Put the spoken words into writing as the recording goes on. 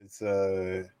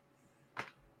its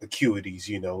acuities,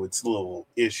 its little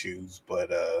issues, but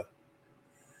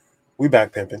we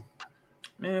back pimping.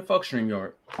 Man, fuck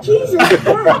StreamYard. Jesus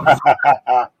Christ.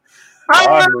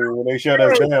 I knew when they shut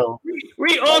us down.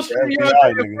 We on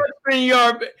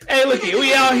StreamYard. Hey, look it,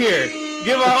 we out here.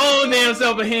 Give our own damn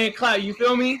self a hand clap. You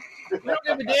feel me? We don't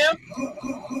give a damn.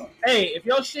 Hey, if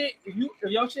your shit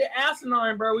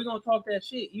asinine, bro, we gonna talk that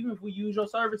shit. Even if we use your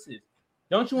services,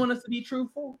 don't you want us to be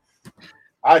truthful?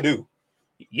 I do.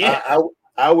 Yeah,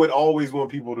 I would always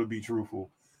want people to be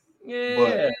truthful.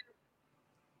 Yeah,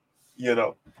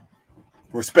 but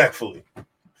respectfully.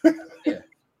 Yeah.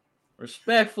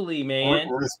 Respectfully, man.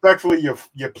 Respectfully,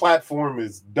 your platform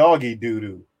is doggy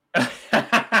doo-doo.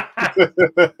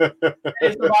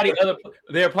 Somebody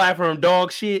their platform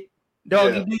dog shit.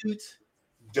 Doggy dudes.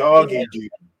 Doggy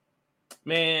dude.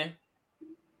 Man.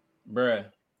 Bruh.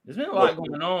 There's been a lot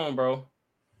going on, bro.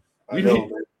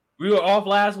 We were off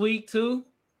last week too.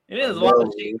 And there's a lot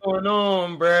of shit going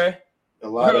on, bruh. A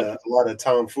lot of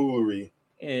tomfoolery.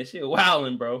 Yeah, shit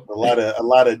wilding, bro. A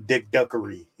lot of dick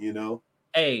duckery,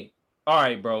 Hey, all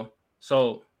right, bro.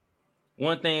 So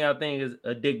one thing I think is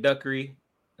a dick duckery.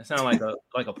 It sounds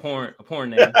like a porn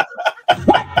name.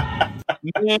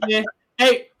 Man,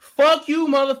 hey, fuck you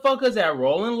motherfuckers at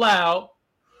Rolling Loud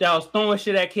that was throwing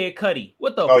shit at Kid Cudi.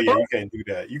 What the fuck? Yeah, you can't do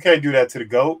that. You can't do that to the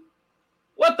GOAT.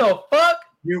 What the fuck?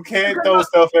 You can't throw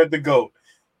stuff at the GOAT.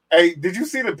 Hey, did you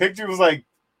see the picture? It was like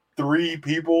 3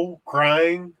 people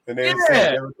crying, and then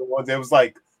there was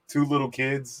like 2 little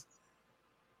kids.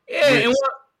 Yeah,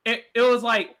 and it was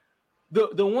like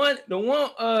the one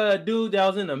dude that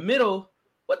was in the middle.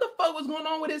 What the fuck was going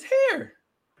on with his hair?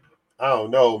 I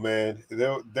don't know, man.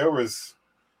 There was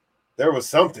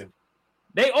something.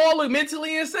 They all look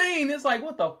mentally insane. It's like,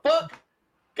 what the fuck?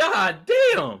 God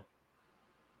damn.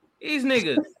 These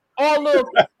niggas all look.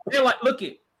 They're like, look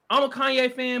it. I'm a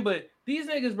Kanye fan, but these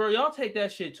niggas, bro, y'all take that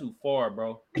shit too far,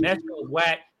 bro. That shit was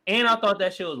whack. And I thought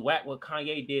that shit was whack what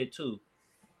Kanye did too.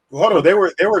 Well, hold on, they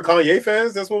were Kanye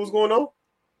fans. That's what was going on.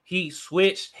 He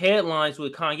switched headlines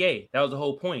with Kanye. That was the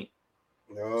whole point.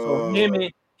 So him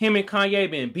and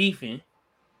Kanye been beefing.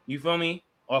 You feel me?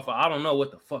 Off of, I don't know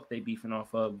what the fuck they beefing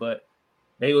off of, but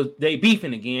they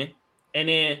beefing again. And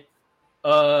then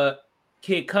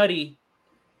Kid Cudi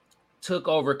took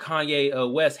over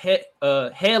Kanye West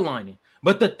headlining.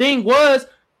 But the thing was,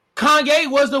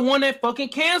 Kanye was the one that fucking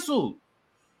canceled.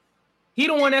 He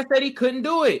the one that said he couldn't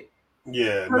do it.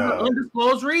 Yeah, for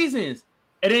undisclosed reasons.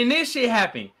 And then this shit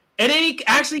happened. And then he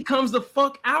actually comes the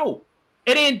fuck out.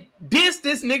 And then diss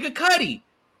this nigga Cudi.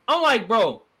 I'm like,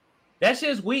 bro, that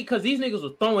shit's weak because these niggas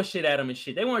were throwing shit at him and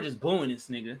shit. They weren't just booing this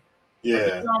nigga. Yeah. You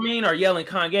know what I mean? Or yelling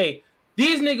Kanye.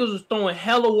 These niggas was throwing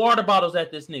hella water bottles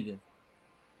at this nigga.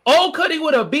 Old Cudi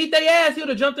would have beat their ass. He would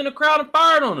have jumped in the crowd and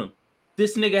fired on him.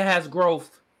 This nigga has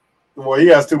growth. Well, he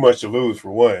has too much to lose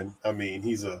for one. I mean,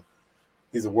 he's a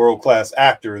world-class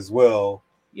actor as well.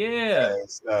 Yeah.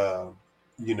 As,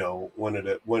 one of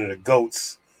the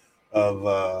goats of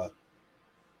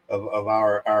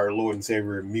our Lord and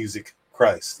Savior music,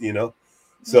 Christ,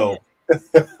 So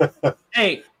yeah.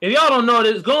 Hey, if y'all don't know,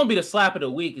 it's gonna be the slap of the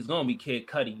week. It's gonna be Kid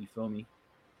Cudi, you feel me?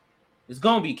 It's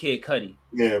gonna be Kid Cudi.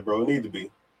 Yeah, bro, it need to be.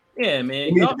 Yeah, man.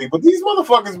 It need to be. But these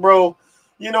motherfuckers, bro,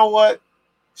 you know what?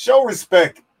 Show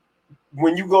respect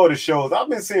when you go to shows. I've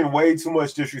been seeing way too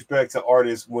much disrespect to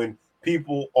artists when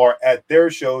people are at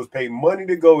their shows, pay money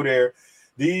to go there.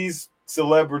 These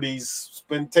celebrities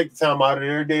take the time out of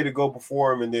their day to go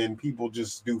perform, and then people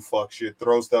just do fuck shit,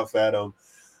 throw stuff at them,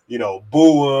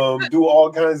 boo them, do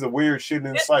all kinds of weird shit.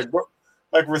 And it's like, bro,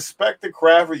 like, respect the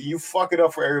craft. You fuck it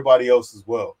up for everybody else as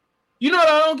well. You know what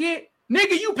I don't get?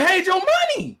 Nigga, you paid your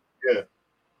money. Yeah.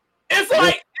 It's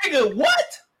like, nigga,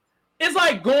 what? It's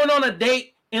like going on a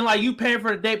date and like you paying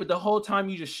for the date, but the whole time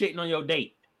you just shitting on your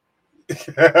date.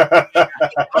 I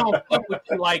don't fuck with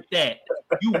you like that.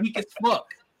 You weak as fuck.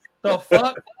 The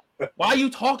fuck? Why are you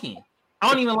talking?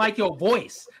 I don't even like your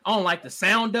voice. I don't like the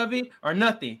sound of it or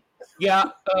nothing.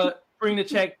 Yeah, bring the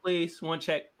check, please. 1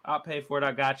 check. I'll pay for it.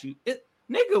 I got you.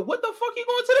 Nigga, what the fuck you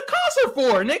going to the concert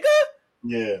for, nigga?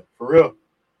 Yeah, for real.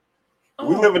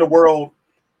 We live in a world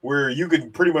where you can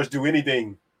pretty much do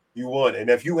anything you want. And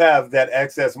if you have that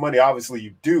excess money, obviously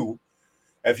you do.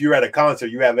 If you're at a concert,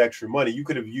 you have extra money. You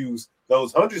could have used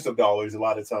those hundreds of dollars a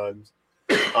lot of times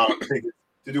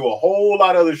to do a whole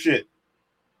lot of other shit.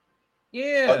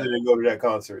 Yeah. Other than go to that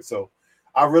concert. So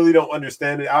I really don't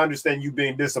understand it. I understand you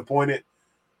being disappointed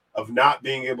of not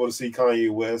being able to see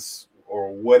Kanye West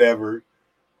or whatever.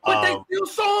 But they still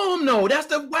saw him, though. That's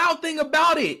the wild thing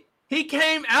about it. He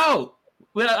came out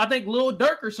with, I think, Lil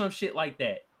Durk or some shit like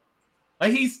that.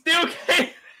 Like, he still came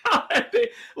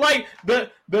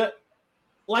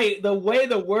like the way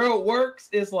the world works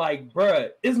is like, bruh,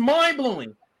 it's mind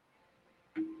blowing.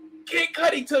 Kid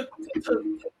Cudi took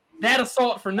that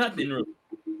assault for nothing, really.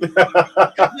 The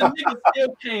nigga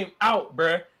still came out,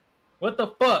 bruh. What the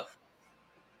fuck?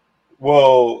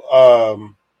 Well,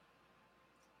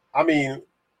 I mean,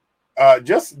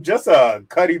 just a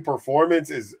Cudi performance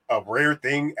is a rare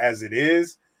thing as it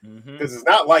is, because it's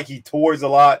not like he tours a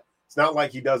lot. It's not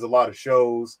like he does a lot of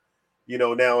shows,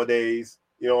 nowadays.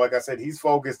 Like I said, he's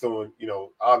focused on,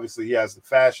 obviously he has the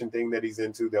fashion thing that he's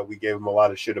into that we gave him a lot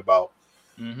of shit about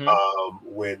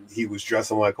when he was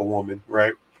dressing like a woman,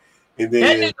 right? And then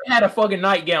that nigga had a fucking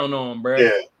nightgown on, bro.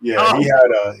 Yeah.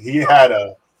 Oh. He had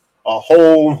a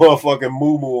whole motherfucking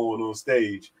moo-moo on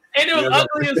stage. And it was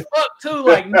ugly as fuck too.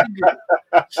 Like, nigga,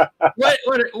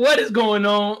 what is going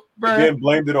on, bro? Then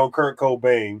blamed it on Kurt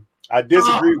Cobain. I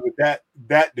disagree with that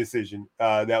decision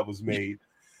that was made.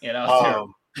 Yeah, that was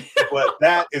terrible. But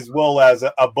that, as well as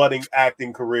a budding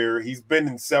acting career, he's been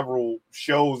in several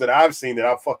shows that I've seen that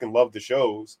I fucking love the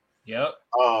shows. Yep.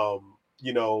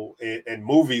 And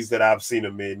movies that I've seen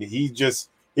him in. He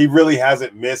really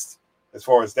hasn't missed as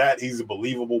far as that. He's a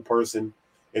believable person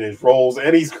in his roles,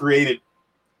 and he's created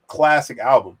classic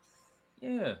albums.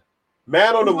 Yeah.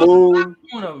 Man on the Moon.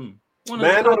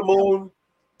 Man on the Moon,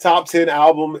 top 10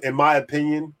 album, in my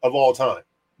opinion, of all time.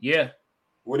 Yeah.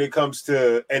 When it comes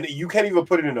to, and you can't even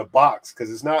put it in a box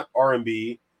because it's not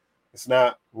R&B, it's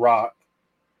not rock,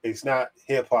 it's not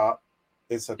hip hop,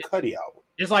 it's a Cudi album.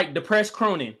 It's like Depressed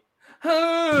Cronin.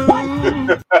 But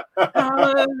the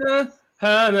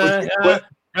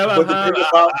thing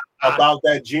about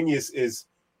that genius is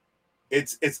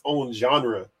it's its own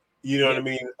genre. You know what I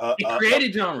mean? He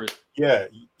created genres. Yeah.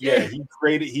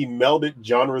 He melded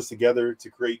genres together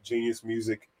to create genius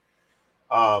music.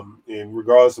 And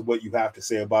regardless of what you have to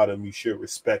say about him, you should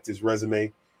respect his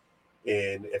resume.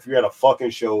 And if you're at a fucking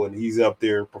show and he's up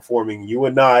there performing, you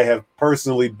and I have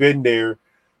personally been there,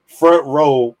 front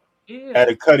row at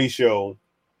a Cudi show.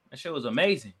 That show was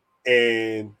amazing.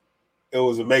 And it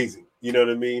was amazing. You know what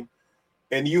I mean?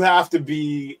 And you have to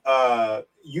be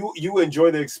you enjoy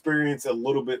the experience a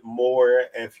little bit more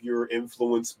if you're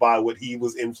influenced by what he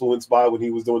was influenced by when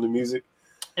he was doing the music.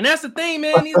 And that's the thing,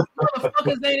 man. These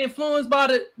motherfuckers ain't influenced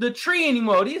by the tree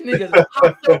anymore. These niggas are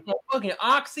hopped up on fucking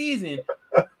oxys and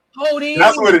holding.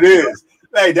 That's what it is.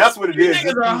 Hey, that's what it is.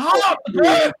 These niggas are hopped,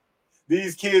 bro.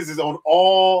 These kids is on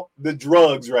all the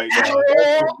drugs right now.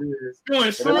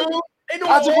 Doing shrooms.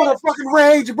 I just want to fucking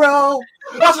rage, bro.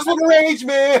 I just want to rage,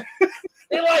 man.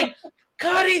 They like,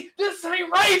 Cudi, this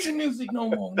ain't raging music no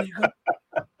more, nigga.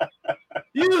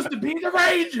 You used to be the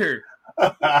rager.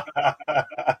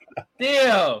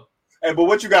 Damn. Hey, but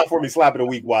what you got for me, slap of the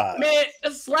week? Why? Man,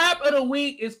 a slap of the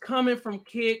week is coming from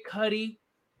Kid Cudi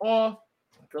off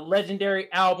the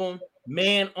legendary album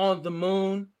Man on the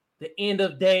Moon, The End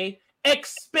of Day,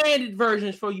 expanded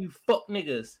versions for you fuck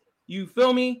niggas. You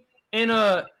feel me? And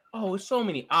there's so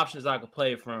many options I could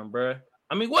play from, bruh.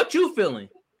 I mean, what you feeling?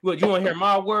 What, you want to hear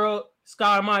My World,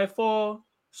 Sky Might Fall,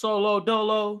 Solo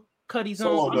Dolo, Cudi's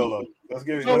Solo on? Dolo. Let's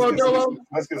get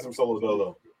some Solo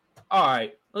Dolo. All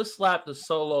right, let's slap the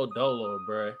Solo Dolo,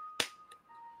 bruh.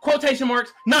 Quotation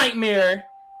marks, Nightmare.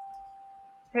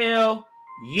 Hell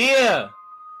yeah.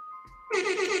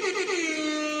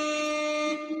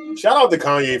 Shout out to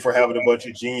Kanye for having a bunch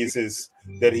of geniuses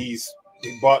that he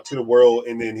brought to the world,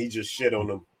 and then he just shit on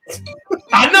them.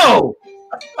 I know.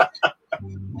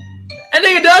 That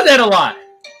nigga does that a lot.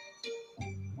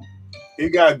 He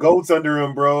got goats under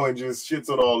him, bro, and just shits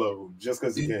on all of them just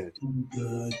because he can.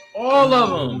 All of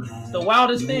them. It's the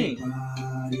wildest thing.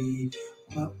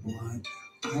 But what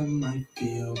I might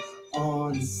feel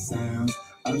all the sounds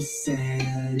of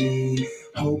sanity,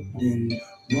 hoping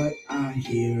what I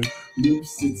hear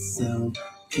loops itself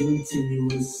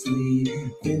continuously,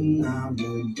 then I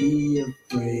won't be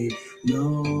afraid.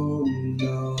 No.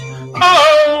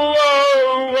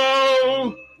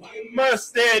 Oh, why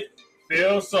must it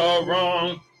feel so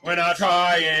wrong when I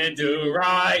try and do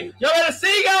right? Y'all better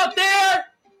sing out there.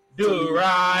 Do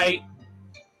right.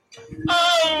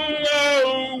 Oh,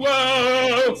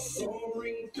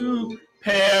 soaring through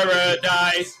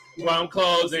paradise while I'm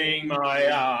closing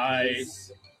my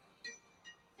eyes.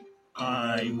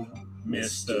 I'm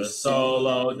Mr.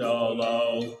 Solo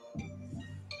Dolo.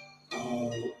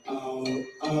 Oh.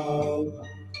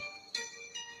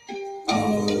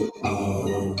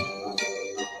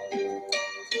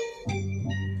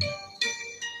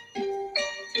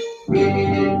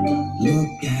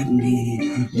 Look at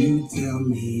me, you tell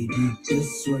me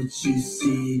just what you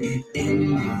see.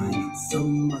 Am I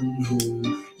someone who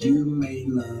you may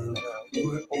love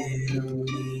or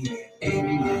enemy?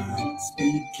 Am I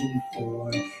speaking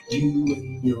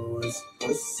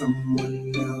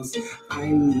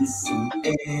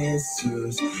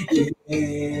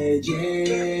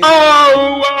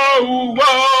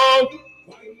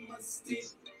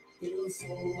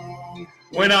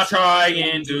When I try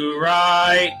and do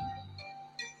right.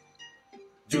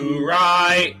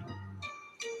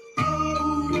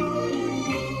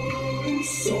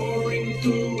 Soaring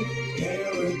through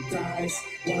paradise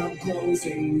while I'm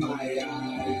closing my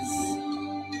eyes.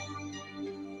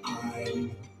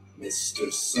 I'm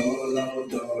Mr. Solo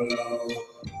Dolo.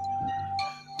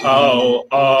 Oh,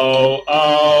 oh,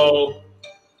 oh.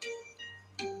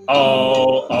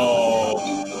 Oh,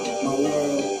 oh. My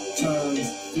world turns,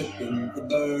 flipping the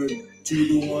bird to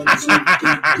the ones who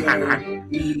think you're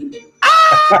mean.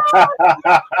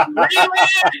 Really?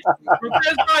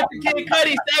 Request by the Kid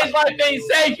Cudi, stage life ain't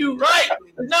safe, you right?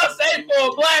 It's not safe for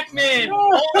a black man.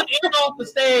 On and off the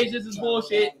stage, this is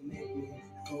bullshit.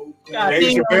 God Dave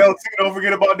damn. Chappelle, too. Don't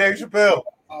forget about Dave Chappelle.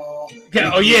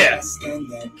 Yeah, oh yeah.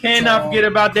 Cannot forget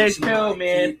about Dave Chappelle,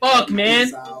 man. Fuck,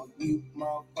 man.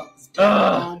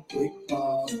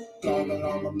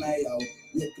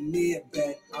 Look at me, I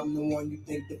bet I'm the one you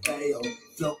think to fail.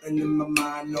 Floating in my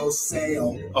mind, no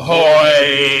sail.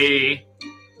 Ahoy.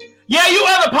 Yeah, you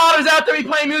other potters out there be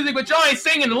playing music, but y'all ain't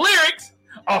singing the lyrics.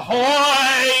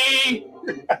 Ahoy.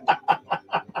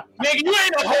 Nigga, you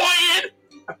ain't ahoying.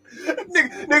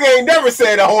 Nigga ain't never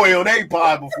said ahoy on a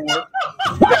pod before.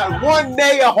 Got one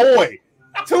day ahoy.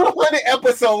 200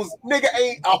 episodes, nigga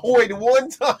ain't ahoyed one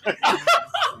time. Better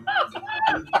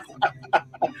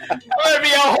be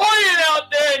ahoying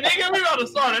out there, nigga. We about to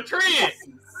start a trend.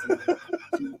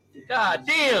 God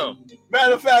damn.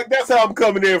 Matter of fact, that's how I'm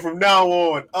coming in from now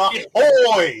on.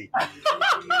 Ahoy!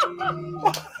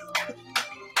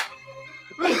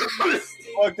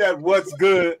 Fuck that. What's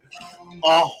good?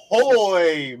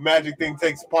 Ahoy! Magic Thing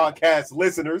Takes podcast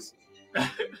listeners.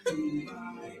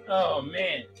 Oh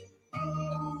man.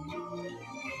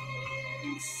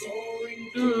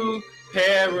 Through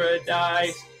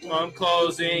paradise, I'm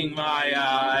closing my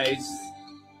eyes.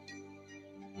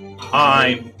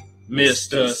 I'm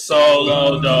Mr.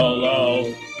 Solo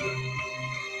Dolo.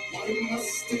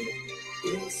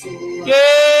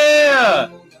 Yeah!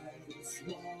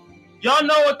 Y'all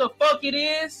know what the fuck it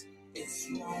is?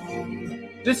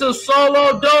 This is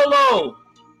Solo Dolo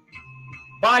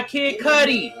by Kid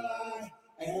Cudi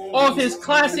off his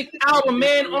classic album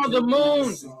Man on the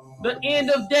Moon, The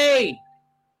End of Day.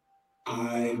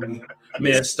 I'm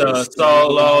Mr.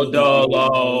 Solo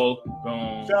Dolo.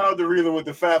 Boom. Shout out to Reeling with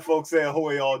the fat folks saying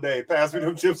ahoy all day. Pass me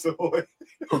them chips ahoy.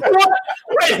 What?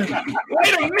 Wait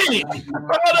a minute.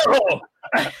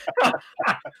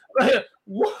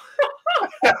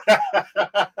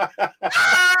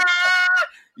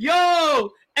 Yo,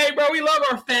 hey, bro, we love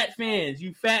our fat fans.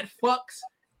 You fat fucks.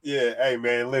 Yeah, hey,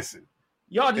 man, listen.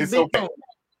 Y'all just it's okay.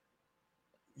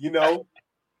 You know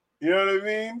what I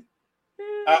mean?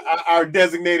 Our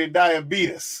designated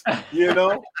diabetes, you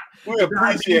know? We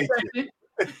appreciate you.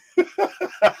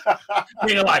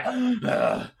 You're like,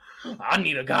 I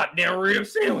need a goddamn rib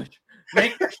sandwich.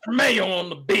 Make mayo on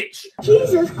the bitch.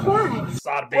 Jesus Christ.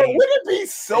 Bro, would it be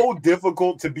so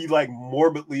difficult to be like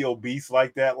morbidly obese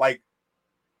like that? Like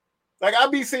I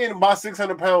be seeing my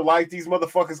 600-pound life, these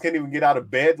motherfuckers can't even get out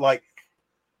of bed. Like,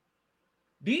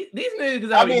 these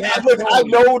niggas. I mean, I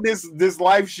know this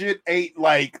life shit ain't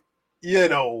like, you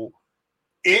know,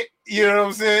 it. You know what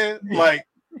I'm saying? Like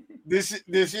this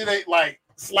shit ain't like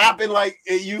slapping like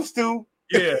it used to.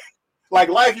 Yeah. Like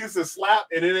life used to slap,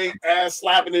 and it ain't as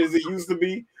slapping as it used to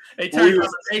be. They turn down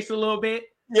the bass a little bit.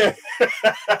 Yeah.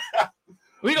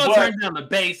 We're going to turn down the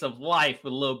bass of life a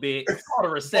little bit. It's called a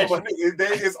recession.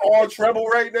 It's all treble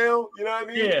right now. You know what I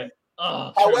mean? Yeah.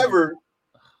 However,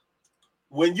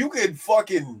 when you could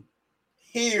fucking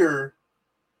hear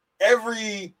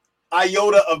every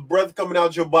iota of breath coming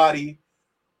out your body,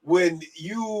 when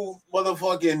you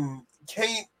motherfucking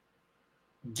can't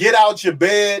get out your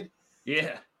bed.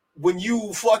 Yeah. When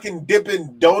you fucking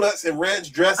dipping donuts in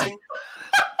ranch dressing.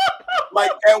 Like,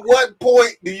 at what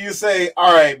point do you say,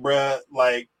 all right, bruh,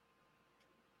 like,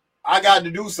 I got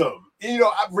to do something? You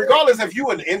know, regardless if you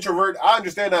an introvert, I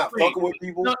understand not Frank, fucking with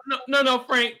people. No,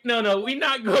 Frank. No, we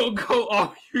not going to go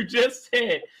off you just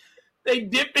said. They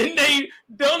dip in they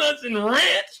donuts in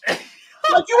ranch.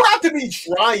 Like, you have to be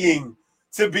trying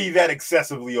to be that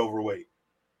excessively overweight.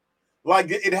 Like,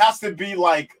 it has to be,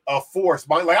 like, a force.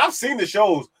 Like, I've seen the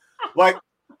shows. Like,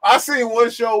 I seen one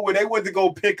show where they went to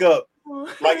go pick up,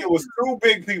 like, it was two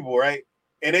big people, right?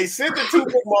 And they sent the two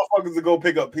big motherfuckers to go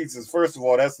pick up pizzas. First of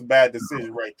all, that's a bad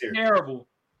decision right there. Terrible.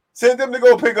 Sent them to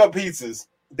go pick up pizzas.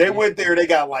 They went there. They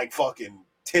got, like, fucking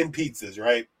 10 pizzas,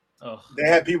 right? Ugh. They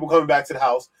had people coming back to the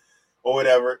house or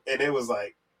whatever. And it was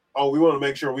like, oh, we want to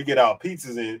make sure we get our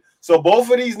pizzas in. So both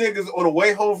of these niggas on the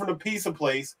way home from the pizza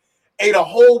place ate a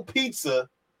whole pizza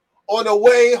on the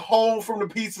way home from the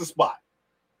pizza spot.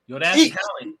 Yo, that's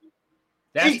talent.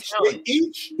 That's talent. They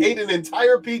each ate an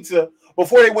entire pizza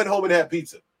before they went home and had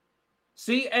pizza.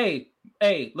 See, hey,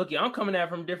 look, I'm coming at it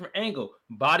from a different angle.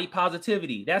 Body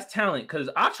positivity. That's talent. Because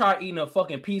I tried eating a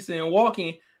fucking pizza and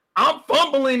walking. I'm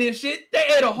fumbling and shit. They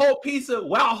ate a whole pizza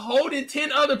while holding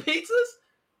 10 other pizzas?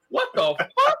 What the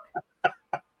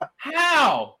fuck?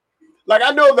 How? Like,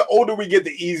 I know the older we get,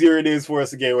 the easier it is for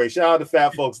us to gain weight. Shout out to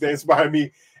fat folks. They inspire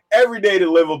me every day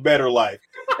to live a better life.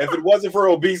 If it wasn't for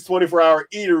obese 24-hour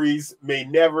eateries, may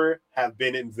never have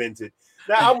been invented.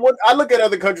 Now, I look at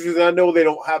other countries and I know they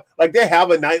don't have, like, they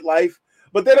have a nightlife,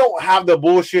 but they don't have the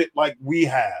bullshit like we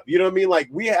have. You know what I mean? Like,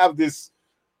 we have this,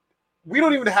 we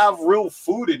don't even have real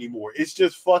food anymore. It's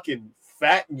just fucking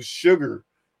fat and sugar,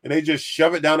 and they just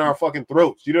shove it down our fucking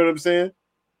throats. You know what I'm saying?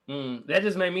 That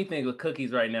just made me think of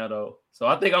cookies right now, though. So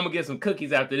I think I'm going to get some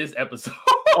cookies after this episode.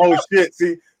 Oh, shit.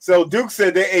 See, so Duke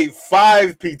said they ate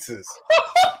 5 pizzas.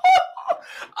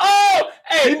 Oh,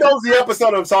 hey. He knows the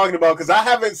episode I'm talking about because I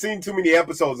haven't seen too many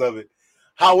episodes of it.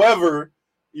 However,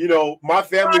 you know, my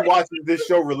family watches this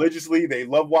show religiously. They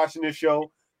love watching this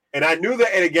show. And I knew they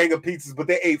ate a gang of pizzas, but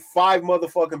they ate 5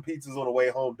 motherfucking pizzas on the way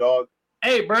home, dog.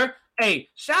 Hey, bro. Hey,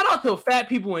 shout out to fat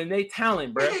people and they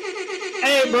talent, bro.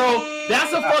 Hey, bro,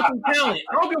 that's a fucking talent.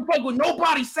 I don't give a fuck what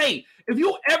nobody say. If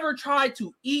you ever try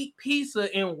to eat pizza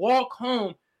and walk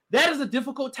home, that is a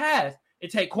difficult task.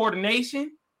 It takes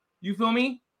coordination. You feel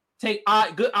me? Take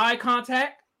good eye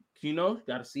contact. You know,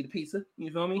 got to see the pizza.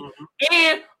 You feel me? Mm-hmm.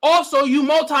 And also, you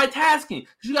multitasking.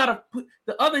 You got to put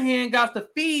the other hand got to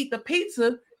feed the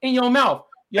pizza in your mouth.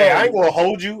 Yo, hey, I ain't gonna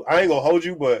hold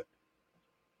you, but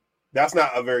that's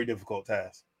not a very difficult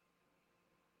task.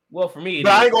 Well, for me,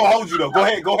 but I ain't gonna hold you though. Go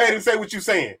ahead and say what you're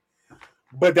saying.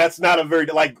 But that's not a very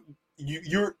like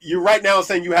you're right now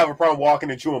saying you have a problem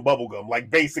walking and chewing bubble gum. Like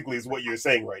basically is what you're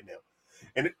saying right now.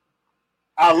 And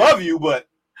I love you, but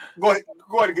go ahead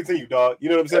and continue, dog. You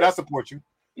know what I'm saying? I support you.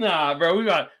 Nah, bro,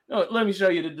 let me show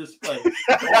you the display.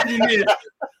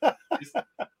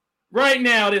 Right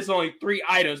now, there's only 3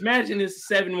 items. Imagine there's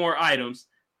 7 more items.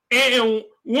 And in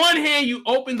one hand, you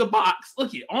open the box.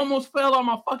 Look, it almost fell on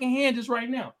my fucking hand just right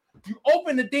now. You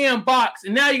open the damn box,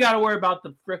 and now you got to worry about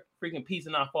the freaking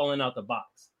pizza not falling out the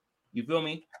box. You feel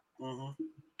me? Mm-hmm.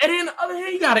 And then the other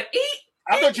hand, you got to eat.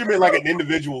 I thought you meant like an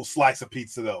individual slice of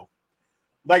pizza, though.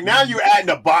 Like now you're adding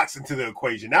a box into the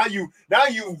equation. Now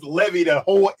you've levied a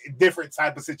whole different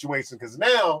type of situation because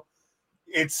now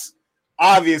it's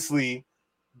obviously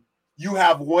you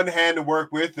have one hand to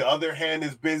work with, the other hand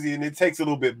is busy, and it takes a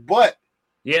little bit. But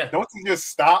yeah, don't you just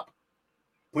stop,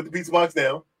 put the pizza box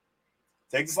down,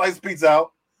 take the slice of pizza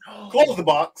out, close the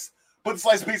box, put the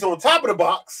slice of pizza on top of the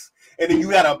box, and then you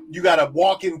got a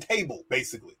walk-in table,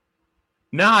 basically.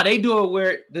 Nah, they do it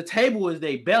where the table is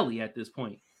their belly at this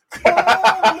point.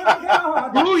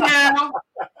 Oh yeah,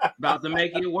 about to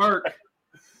make it work.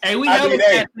 Hey,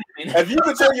 if you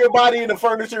can turn your body into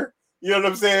furniture, you know what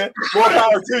I'm saying? More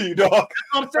power to you, dog.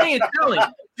 I'm saying,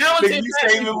 talent. You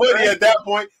saving money at that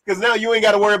point because now you ain't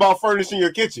got to worry about furnishing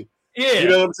your kitchen. Yeah, you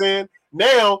know what I'm saying?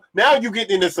 Now you get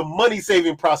into some money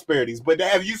saving prosperities. But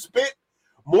have you spent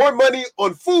more money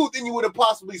on food than you would have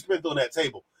possibly spent on that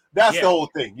table? That's the whole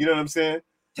thing. You know what I'm saying?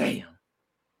 Damn.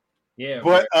 Yeah.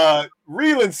 But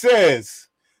Reeland says,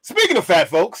 speaking of fat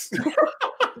folks,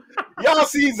 y'all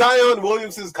see Zion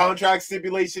Williamson's contract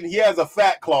stipulation? He has a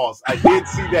fat clause. I did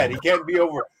see that. He can't be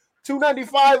over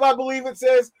 295, I believe it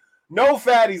says. No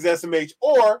fatties, SMH,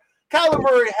 or Kyler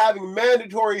Murray having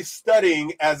mandatory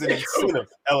studying as an incentive,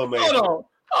 LMA.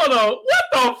 Hold on. What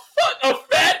the fuck? A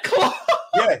fat clause?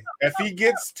 Yeah. If he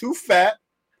gets too fat,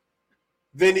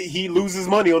 then he loses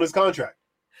money on his contract.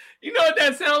 You know what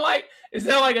that sound like? It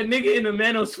sounds like a nigga in the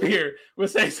manosphere would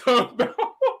say something, bro.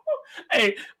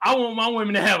 Hey, I want my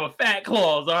women to have a fat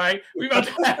clause, all right? We about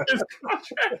to have this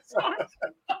contract.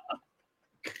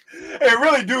 It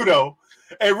really do, though.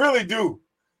 It really do.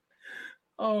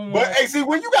 Oh my. But, hey, see,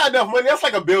 when you got enough money, that's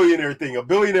like a billionaire thing, a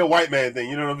billionaire white man thing.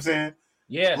 You know what I'm saying?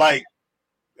 Yeah. Like,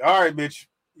 all right, bitch,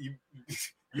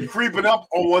 you creeping up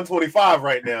on 125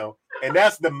 right now, and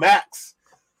that's the max.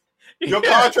 Your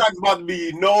contract's about to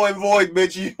be null and void,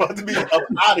 bitch. You about to be up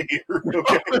out of here.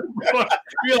 Okay?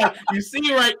 You're like, you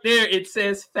see right there, it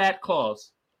says fat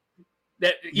clause.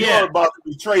 You're about to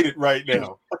be traded right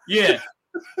now. Yeah.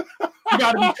 You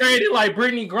got to be traded like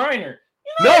Brittany Griner.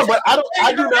 No, but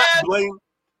I do not blame.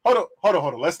 Hold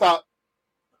on. Let's stop.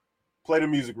 Play the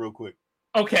music real quick.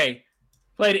 Okay.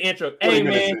 Play the intro. Hey,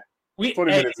 man.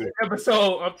 20 minutes in.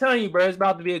 Episode, I'm telling you, bro, it's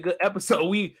about to be a good episode.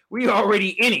 We already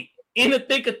in it. In the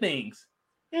thick of things.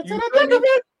 It's in the thick of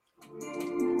it.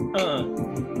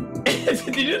 It's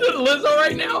Did you do the Lizzo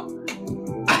right now?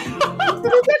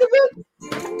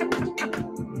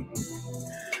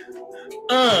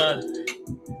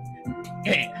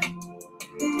 Yeah.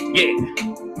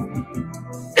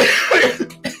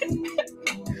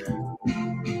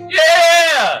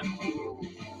 Yeah.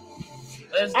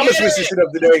 I'm gonna switch this shit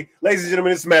up today. Ladies and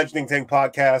gentlemen, this is Magic Think Tank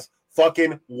Podcast.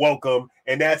 Fucking welcome.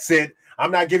 And that's it. I'm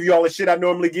not giving you all the shit I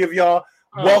normally give y'all.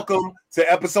 Welcome to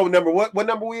episode number what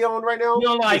number we on right now?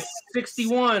 You're like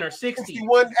 61 or 60.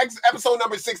 61, episode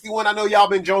number 61. I know y'all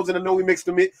been jonesing. I know we missed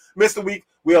a week.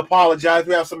 We apologize.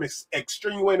 We have some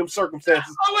extenuating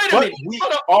circumstances. Oh, wait a minute. We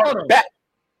are back.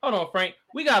 Hold on, Frank.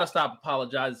 We gotta stop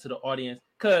apologizing to the audience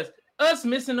because us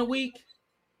missing a week,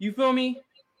 you feel me?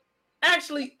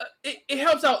 Actually, it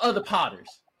helps out other potters.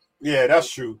 Yeah,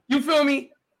 that's true. You feel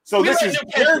me? So this is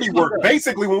charity work.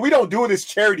 Basically, when we don't do it, it's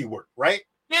charity work, right?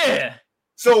 Yeah.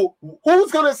 So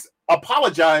who's gonna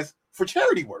apologize for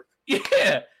charity work?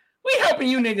 Yeah, we helping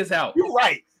you niggas out. You're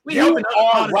right. We helping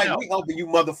out. We helping you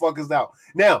motherfuckers out.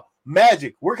 Now,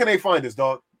 Magic, where can they find us,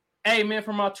 dog? Hey man,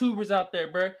 for my tubers out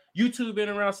there, bro. YouTube been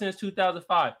around since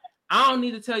 2005. I don't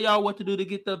need to tell y'all what to do to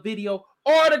get the video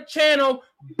or the channel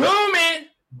booming.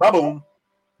 Ba-boom.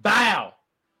 Bow.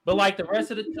 But like the rest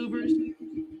of the tubers,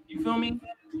 you feel me?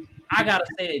 I gotta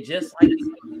say it just like this,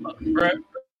 bro.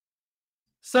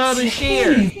 Sub and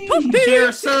share. Share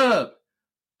a sub.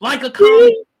 Like a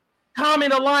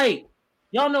comment a like.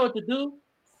 Y'all know what to do.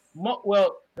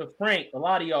 Well, to Frank, a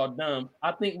lot of y'all dumb.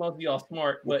 I think most of y'all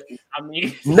smart, but I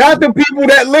mean, not the people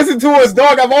that listen to us,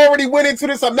 dog. I've already went into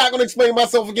this. I'm not going to explain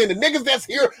myself again. The niggas that's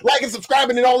here, liking,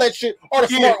 subscribing, and all that shit are the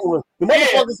smart ones. The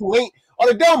motherfuckers who ain't are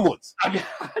the dumb ones. I got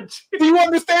you. Do you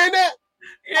understand that?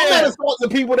 Yeah. I'm not insulting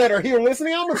the people that are here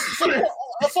listening. I'm assaulting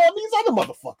these other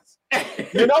motherfuckers.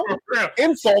 You know,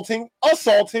 insulting,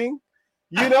 assaulting.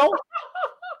 You know.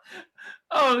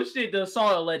 Oh shit! The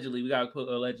assault allegedly. We gotta put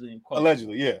allegedly in quotes.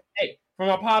 Allegedly, yeah. Hey, for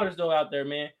my potters though out there,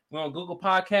 man, we're on Google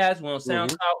Podcasts, we're on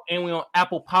SoundCloud, and we're on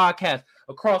Apple Podcasts.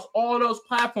 Across all those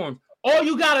platforms, all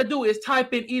you gotta do is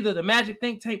type in either the Magic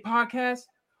Think Tank Podcast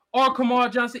or Kamar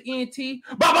Johnson ENT.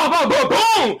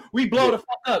 Boom! We blow the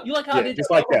fuck up. You like how I did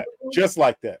just like that? Just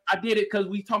like that. I did it because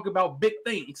we talk about big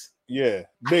things. Yeah,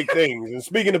 big things. And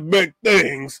speaking of big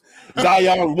things,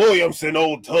 Zion Williamson,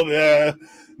 old tubby.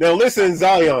 Now listen,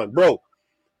 Zion, bro.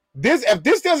 If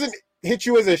this doesn't hit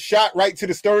you as a shot right to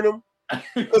the sternum,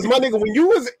 because my nigga, when you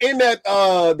was in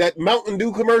that Mountain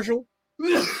Dew commercial,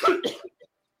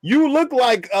 you look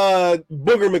like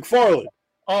Booger McFarland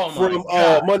from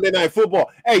Monday Night Football.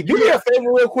 Hey, do me a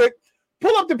favor real quick.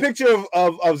 Pull up the picture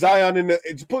of Zion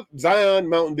put Zion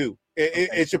Mountain Dew.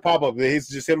 It should pop up. It's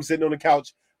just him sitting on the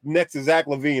couch next to Zach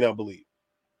LaVine, I believe.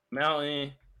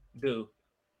 Mountain Dew.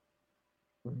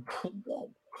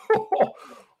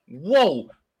 Whoa.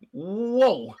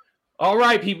 All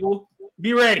right, people.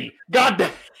 Be ready. God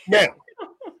damn. Now,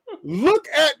 look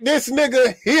at this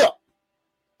nigga here.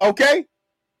 Okay?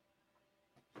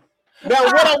 Now,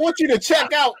 what I want you to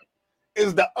check out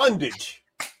is the undage.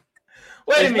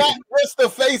 Wait a minute. Not just the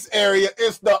face area.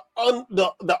 It's the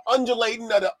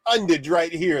undulating of the undage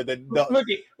right here.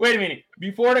 Wait a minute.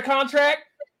 Before the contract?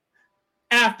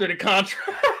 After the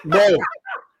contract? Bro.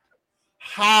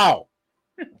 How?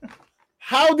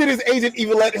 How did his agent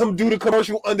even let him do the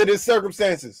commercial under these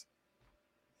circumstances?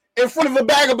 In front of a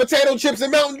bag of potato chips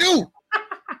and Mountain Dew.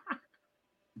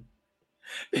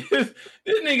 This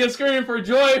nigga screaming for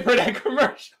joy for that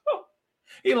commercial.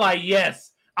 He like,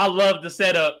 yes, I love the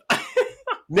setup.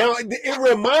 Now, it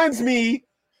reminds me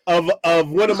of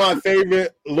one of my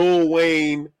favorite Lil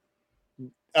Wayne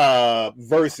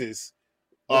verses.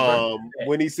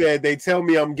 When he said, they tell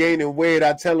me I'm gaining weight,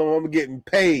 I tell them I'm getting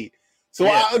paid. So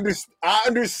I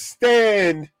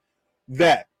understand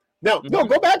that. Now, no,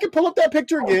 go back and pull up that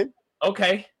picture again.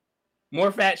 Okay.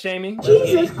 More fat shaming.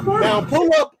 Jesus Christ. Now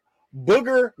pull up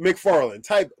Booger McFarland.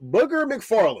 Type Booger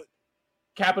McFarland.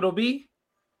 Capital B?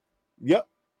 Yep.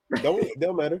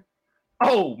 Don't matter.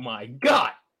 Oh my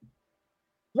God.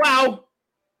 Wow.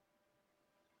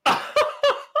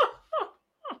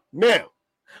 Now.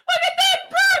 Look at that,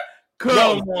 bro.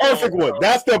 Perfect one.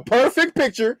 That's the perfect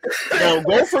picture. Now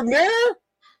go from there.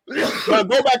 Now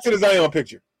go back to the Zion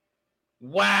picture.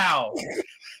 Wow.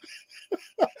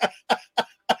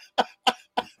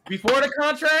 Before the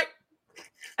contract,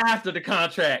 after the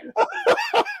contract.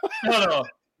 Hold on.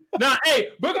 Now, hey,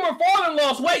 Booger McFarland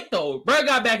lost weight though. Bro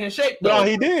got back in shape though. No,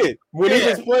 he did. When he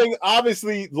was playing,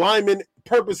 obviously linemen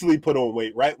purposely put on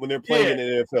weight, right? When they're playing in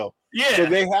the NFL. Yeah. So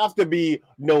they have to be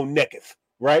no necketh,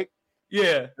 right?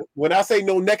 Yeah. When I say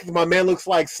no necketh, my man looks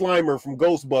like Slimer from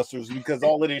Ghostbusters because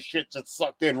all of this shit just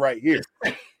sucked in right here.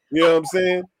 You know what I'm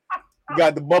saying?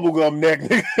 got the bubblegum neck.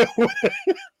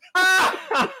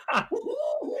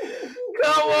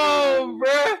 Come on,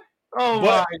 bro. Oh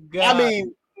my God. I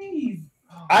mean,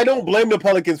 I don't blame the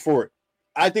Pelicans for it.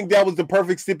 I think that was the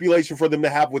perfect stipulation for them to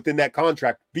have within that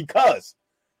contract because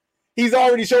he's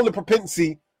already shown the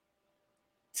propensity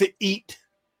to eat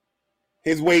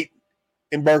his weight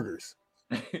in burgers.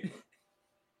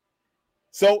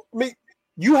 So, I mean,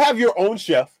 you have your own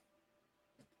chef.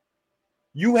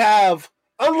 You have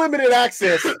unlimited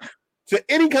access to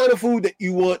any kind of food that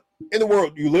you want in the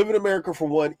world. You live in America for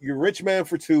one, you're a rich man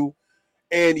for two,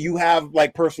 and you have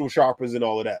like personal shoppers and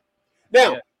all of that.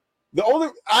 Now,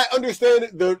 I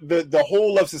understand the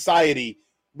whole of society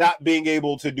not being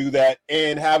able to do that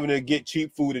and having to get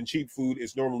cheap food, and cheap food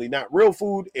is normally not real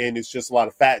food, and it's just a lot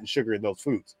of fat and sugar in those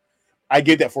foods. I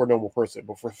get that for a normal person,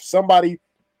 but for somebody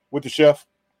with the chef,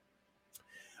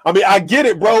 I mean, I get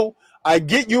it, bro. I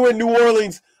get you in New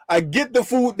Orleans. I get the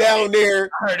food down there.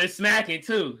 I heard it's smacking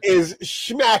too. Is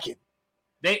smacking.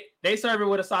 They serve it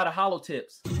with a side of hollow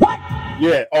tips.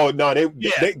 Yeah. Oh no, they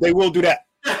will do that.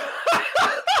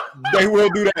 They will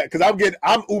do that because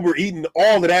I'm Uber eating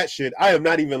all of that shit. I am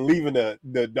not even leaving the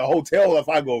hotel if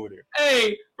I go over there.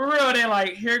 Hey, for real, they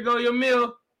like, here go your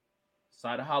meal.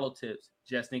 Side of hollow tips,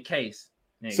 just in case.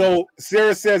 So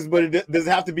Sarah says, but it does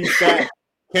it have to be fat?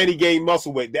 Can he gain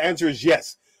muscle weight? The answer is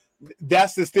yes.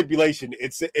 That's the stipulation.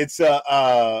 It's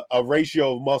a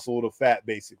ratio of muscle to fat,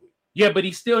 basically. Yeah, but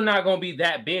he's still not gonna be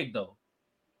that big though.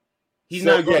 He's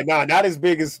not as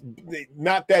big as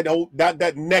not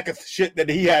that neck of shit that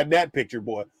he had in that picture,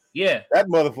 boy. Yeah, that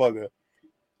motherfucker.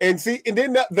 And see, and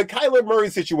then the Kyler Murray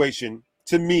situation,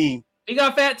 to me, he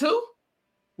got fat too.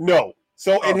 No,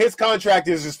 so in his contract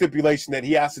is a stipulation that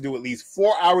he has to do at least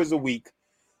 4 hours a week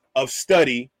of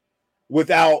study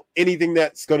without anything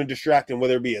that's going to distract him,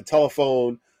 whether it be a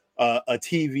telephone, a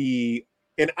TV.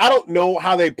 And I don't know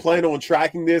how they plan on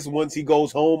tracking this once he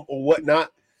goes home or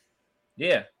whatnot.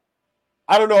 Yeah.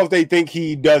 I don't know if they think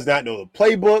he does not know the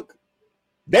playbook.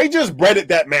 They just breaded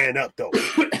that man up, though.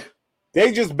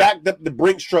 They just backed up the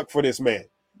Brinks truck for this man.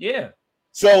 Yeah.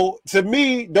 So to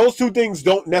me, those two things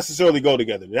don't necessarily go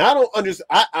together. And I don't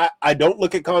understand. I don't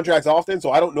look at contracts often,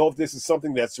 so I don't know if this is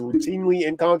something that's routinely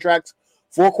in contracts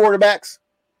for quarterbacks.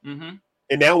 Mm-hmm.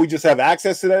 And now we just have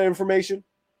access to that information.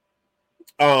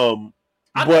 I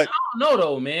don't know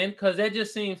though, man, because that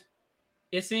just seems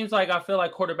like I feel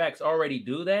like quarterbacks already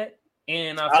do that.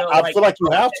 And I feel like you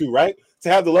have to, right? To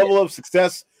have the level of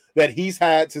success that he's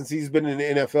had since he's been in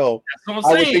the NFL, I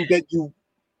would think that you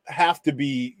have to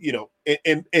be,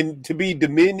 and to be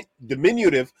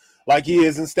diminutive like he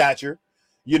is in stature,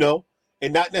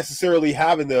 and not necessarily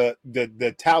having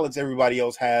the talents everybody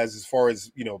else has as far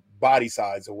as, body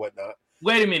size or whatnot.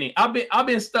 Wait a minute. I've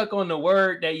been stuck on the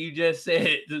word that you just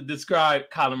said to describe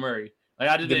Kyler Murray. Like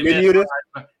I just diminutive?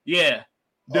 Yeah.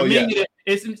 Diminutive.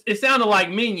 It sounded like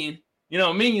minion.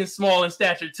 Minion's small in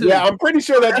stature too. Yeah, I'm pretty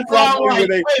sure that's probably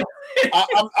where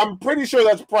I'm pretty sure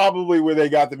that's probably where they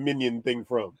got the minion thing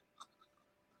from.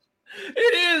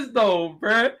 It is though,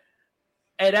 bro.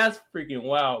 Hey, that's freaking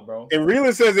wild, bro. And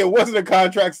Reeland says it wasn't a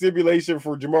contract stipulation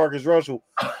for Jamarcus Russell.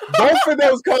 Both of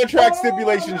those contract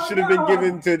stipulations should have been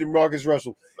given to Jamarcus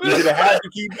Russell. He should have had to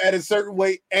keep at a certain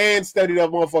weight and study that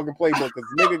motherfucking playbook because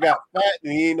the nigga got fat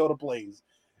and he ain't know the plays.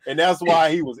 And that's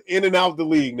why he was in and out of the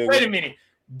league, nigga. Wait a minute.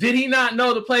 Did he not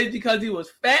know the plays because he was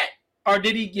fat, or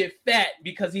did he get fat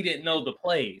because he didn't know the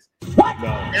plays?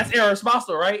 No. That's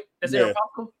irresponsible, right? That's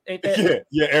irresponsible? Ain't that?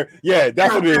 Yeah,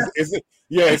 that's what it is.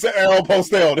 It's an Arrow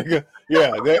Postel, nigga.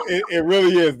 Yeah, it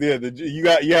really is. Yeah, you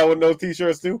got one of those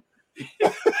t-shirts too?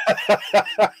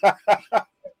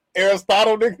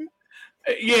 Aristotle, nigga?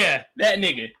 Yeah, that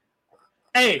nigga.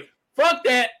 Hey, fuck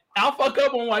that. I'll fuck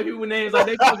up on white people names like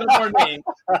they fuck up our names.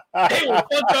 They will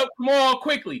fuck up more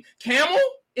quickly. Camel?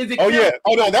 Is it Camel? Yeah.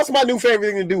 Oh, no, that's my new favorite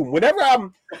thing to do. Whenever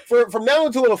I'm, from now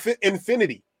until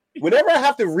infinity, whenever I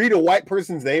have to read a white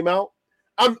person's name out,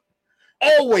 I'm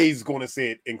always going to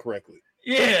say it incorrectly.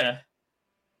 Yeah.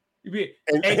 And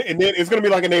then it's going to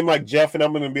be like a name like Jeff, and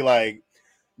I'm going to be like,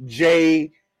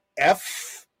 JF.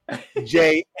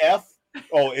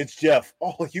 Oh, it's Jeff.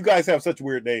 Oh, you guys have such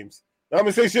weird names. I'm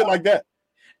going to say shit like that.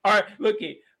 All right, look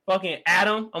at fucking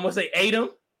Adam. I'm going to say Adam.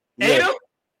 Yeah.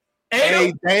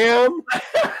 Adam? Damn.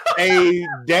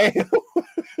 Damn.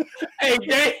 Hey,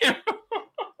 damn.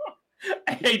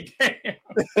 Hey, damn.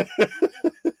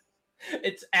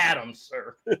 It's Adam,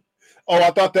 sir. Oh, I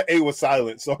thought the A was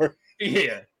silent. Sorry.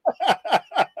 Yeah.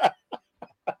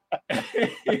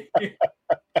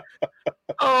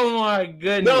 Oh my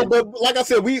goodness. No, but like I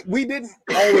said, we didn't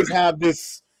always have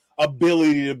this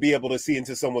ability to be able to see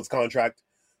into someone's contract.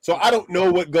 So I don't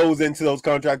know what goes into those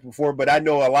contracts before, but I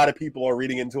know a lot of people are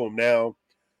reading into them now.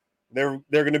 They're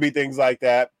going to be things like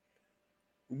that.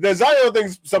 The Zion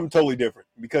thing's something totally different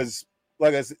because,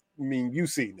 like I said, I mean, you've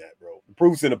seen that, bro. The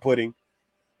proof's in the pudding.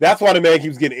 That's why the man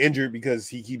keeps getting injured because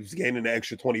he keeps gaining the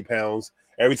extra 20 pounds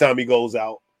every time he goes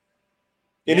out.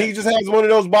 And he just has one of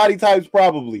those body types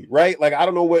probably, right? Like, I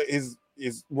don't know what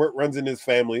what runs in his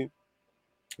family,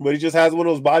 but he just has one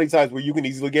of those body types where you can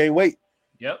easily gain weight.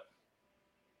 Yep.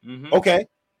 Mm-hmm. Okay,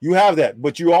 you have that,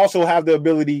 but you also have the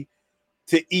ability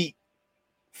to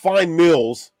find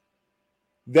meals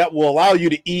that will allow you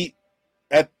to eat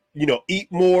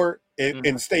more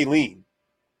and stay lean.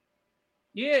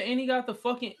 Yeah, and he got the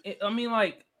fucking. I mean,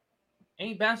 like,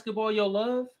 ain't basketball your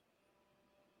love?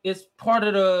 It's part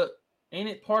of the. Ain't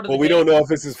it part of? Well, we don't know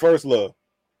if it's his first love.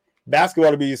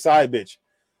 Basketball to be his side bitch.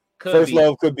 First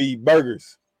love could be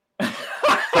burgers,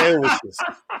 sandwiches.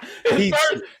 His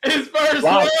first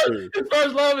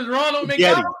love is Ronald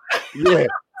McDonald. Yeah,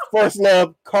 first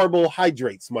love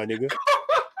carbohydrates, my nigga.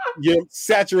 Yeah,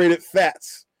 saturated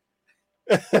fats.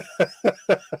 This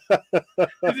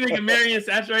nigga marrying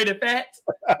saturated fats.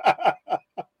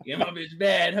 Yeah, my bitch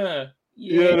bad, huh?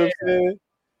 Yeah. You know what I'm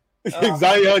saying?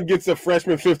 Zion gets a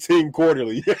freshman 15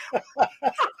 quarterly.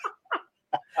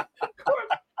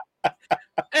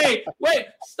 Hey, wait,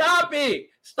 stop it,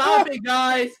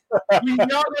 guys.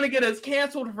 Y'all gonna get us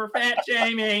canceled for fat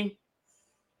shaming.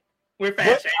 We're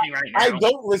fat shaming right now. I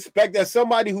don't respect that.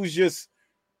 Somebody who's just,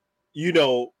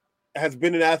 has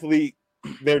been an athlete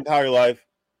their entire life.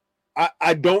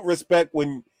 I don't respect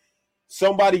when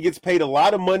somebody gets paid a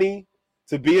lot of money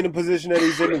to be in the position that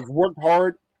he's in, has worked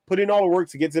hard, put in all the work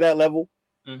to get to that level,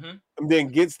 and then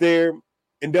gets there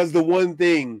and does the one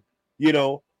thing,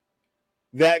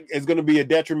 that is going to be a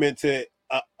detriment to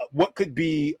what could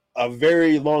be a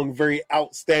very long, very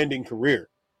outstanding career.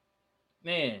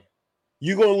 Man.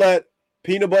 You going to let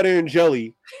peanut butter and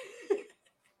jelly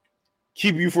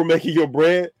keep you from making your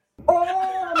bread? Oh,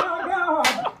 my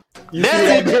God. You see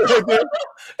that bit right there?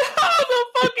 That was a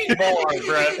fucking bar,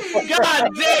 bro. God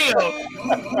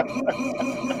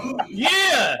damn.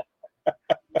 Yeah.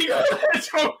 You're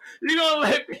gonna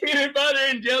let peanut butter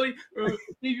and jelly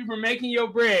keep you from making your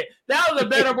bread. That was a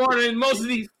better bar than most of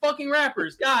these fucking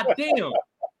rappers. God damn.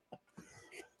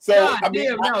 So I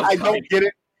don't get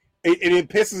it. It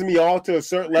pisses me off to a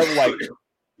certain level. Like,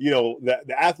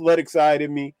 the athletic side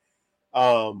in me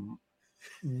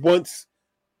wants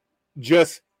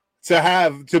just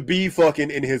to be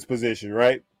fucking in his position,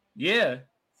 right? Yeah.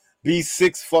 Be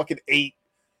 6'8",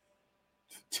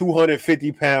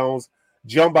 250 pounds.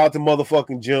 Jump out the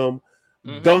motherfucking gym,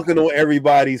 dunking on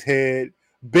everybody's head,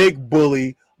 big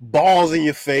bully, balls in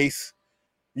your face,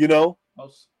 I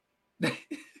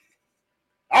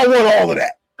want all of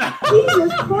that.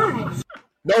 Jesus Christ.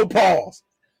 No pause.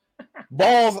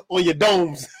 Balls on your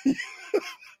domes.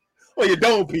 On your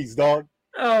dome piece, dog.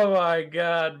 Oh my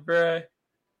God, bruh.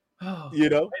 Oh,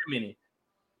 wait a minute.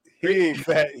 He ain't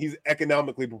fat. He's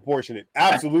economically proportionate.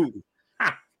 Absolutely.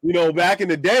 Back in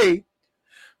the day.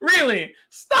 Really?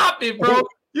 Stop it, bro.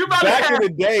 You about back in the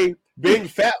day, being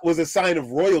fat was a sign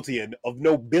of royalty and of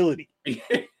nobility.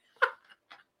 It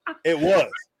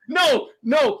was.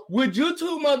 No. Would you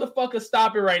two motherfuckers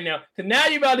stop it right now? Because now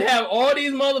you about to have all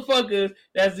these motherfuckers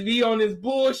that's be on this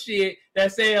bullshit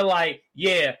that saying like,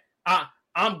 yeah,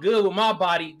 I'm good with my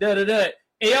body, da-da-da.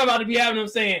 And y'all about to be having them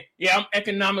saying, yeah, I'm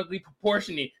economically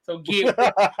proportionate. So get there's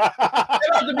about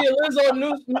to be a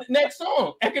Lizzo next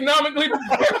song. Economically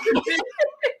proportionate.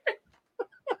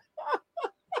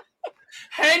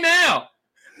 Hey now,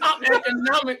 I'm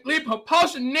economically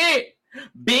proportionate,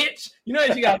 bitch. You know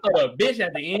you gotta throw a bitch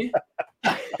at the end.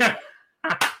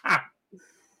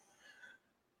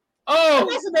 Oh,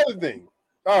 that's another thing.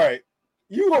 All right,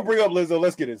 you gonna bring up Lizzo?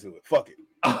 Let's get into it. Fuck it.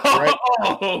 Right?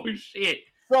 Oh shit.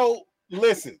 So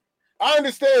listen, I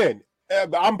understand.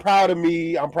 I'm proud of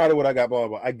me. I'm proud of what I got. Blah,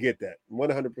 blah, blah. I get that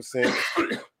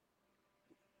 100%.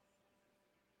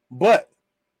 But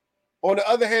on the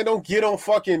other hand, don't get on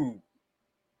fucking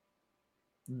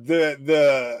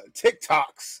the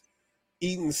TikToks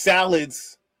eating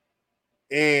salads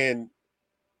and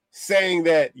saying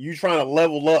that you trying to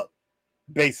level up,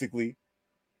 basically.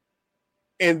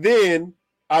 And then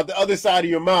out the other side of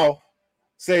your mouth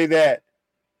say that,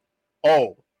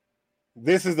 oh,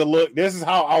 this is the look, this is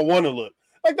how I want to look.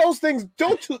 Like those things,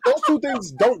 those two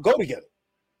things don't go together.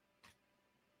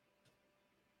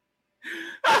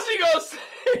 How's she gonna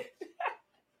say?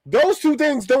 Those two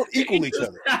things don't equal each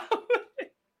other.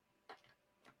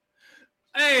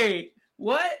 Hey,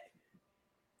 what?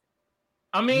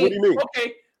 I mean, what do you mean?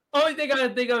 Okay. Only thing I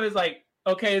gotta think of is like,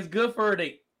 okay, it's good for her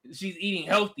to she's eating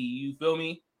healthy. You feel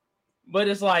me? But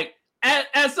it's like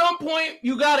at some point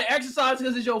you gotta exercise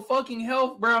because it's your fucking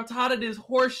health, bro. I'm tired of this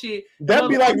horse shit. That'd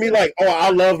be like me, like, oh,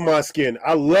 I love my skin.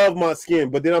 I love my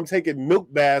skin, but then I'm taking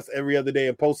milk baths every other day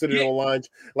and posting it online,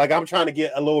 like I'm trying to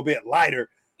get a little bit lighter.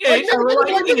 Yeah, like,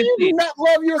 nigga, you do not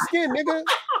love your skin, nigga.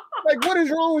 Like, what is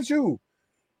wrong with you?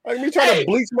 Like me trying to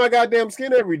bleach my goddamn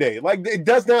skin every day. Like, it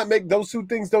does not make those two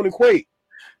things don't equate.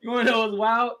 You want to know what's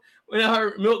wild? When I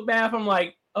heard milk bath, I'm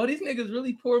like, oh, these niggas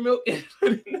really pour milk in.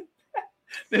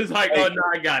 It's like, oh no,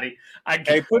 I got it.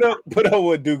 Hey, put up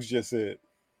what Dukes just said.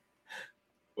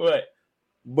 What?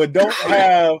 But don't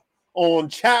have on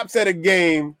chaps at a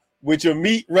game with your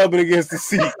meat rubbing against the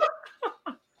seat.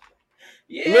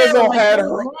 Yeah, Lizzo had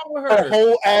her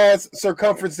whole ass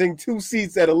circumferencing 2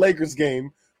 seats at a Lakers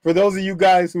game. For those of you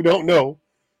guys who don't know,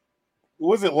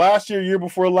 was it last year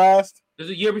before last? It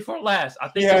was a year before last. I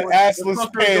think she had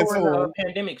assless pants on.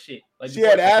 Pandemic shit. Like she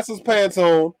had assless pants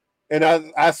on. And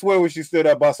I swear when she stood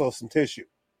up, I saw some tissue.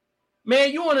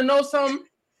 Man, you want to know something?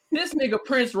 This nigga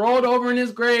Prince rolled over in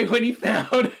his grave when he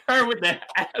found her with that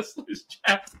assless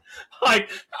chaps.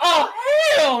 Like, oh,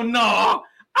 hell no.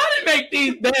 I didn't make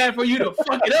these bad for you to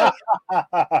fuck it up.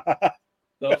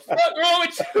 The fuck wrong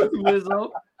with you,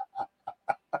 Lizzo?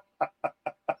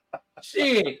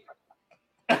 Shit.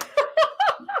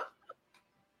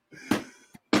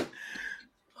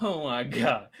 Oh, my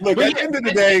God. Look, at the end of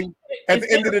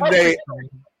the day,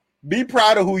 be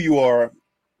proud of who you are.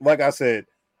 Like I said,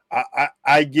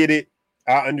 I get it.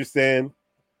 I understand.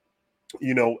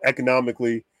 You know,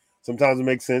 economically, sometimes it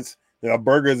makes sense. You know, a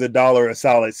burger is $1, a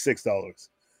salad $6.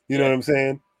 You know what I'm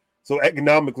saying? So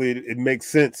economically, it makes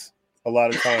sense a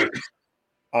lot of times.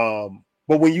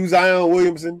 But when you Zion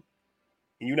Williamson,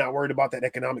 and you're not worried about that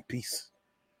economic piece,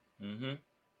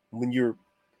 when you're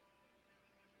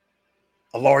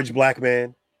a large black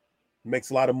man, makes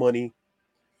a lot of money,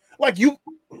 like you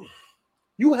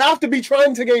have to be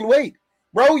trying to gain weight,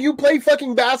 bro. You play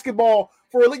fucking basketball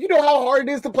for, you know how hard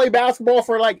it is to play basketball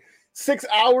for like 6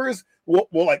 hours, well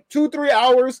like 2-3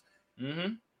 hours.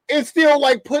 It's still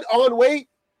like put on weight.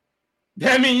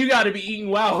 That mean you got to be eating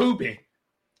while hooping,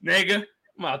 nigga.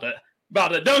 I'm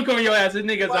about to dunk on your ass. This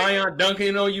nigga like, Zion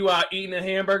dunking on you out eating a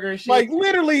hamburger and shit. Like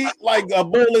literally, like a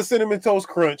bowl of Cinnamon Toast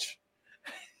Crunch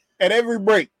at every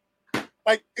break.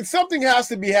 Like something has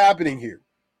to be happening here.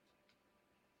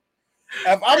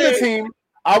 If I'm the team,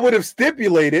 I would have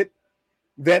stipulated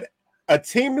that a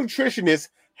team nutritionist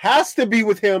has to be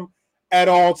with him at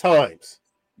all times.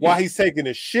 While he's taking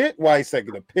a shit, while he's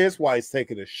taking a piss, while he's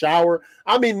taking a shower.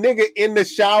 I mean, nigga in the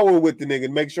shower with the nigga.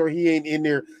 Make sure he ain't in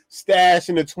there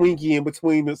stashing a Twinkie in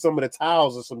between some of the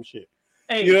towels or some shit.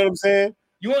 Hey, you know what I'm saying?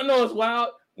 You want to know what's wild?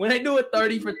 When they do a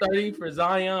 30 for 30 for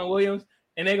Zion Williams,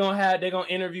 and they're gonna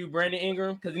interview Brandon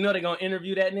Ingram, because you know they're gonna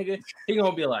interview that nigga. He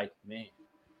gonna be like, man,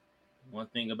 one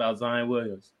thing about Zion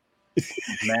Williams,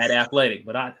 mad athletic,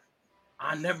 but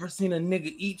I never seen a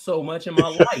nigga eat so much in my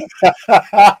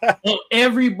life. On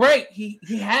every break, he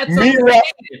had something.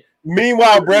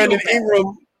 Meanwhile, Brandon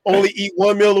Ingram only eat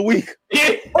 1 meal a week.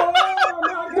 Oh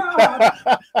my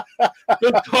God!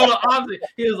 The total opposite.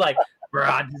 He was like, bro,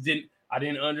 I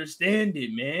didn't understand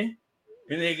it, man.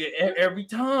 And nigga, every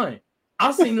time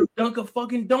I seen him dunk a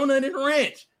fucking donut in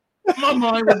ranch. My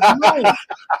mind was blown.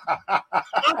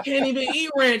 I can't even eat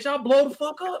ranch. I'll blow the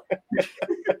fuck up.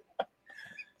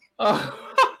 I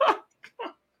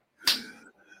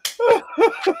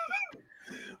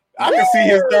can see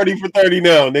his 30 for 30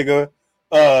 now, nigga.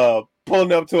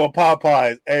 Pulling up to a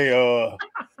Popeyes. Hey,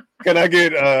 can I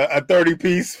get a 30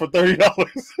 piece for $30?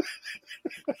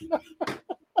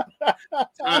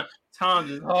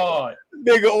 Times is hard.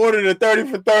 Nigga ordered a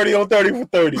 30 for 30 on 30 for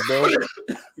 30, bro.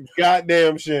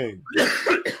 Goddamn shame.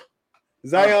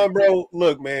 Zion, bro,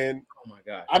 look, man. Oh my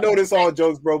God. I know this all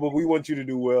jokes, bro, but we want you to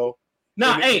do well.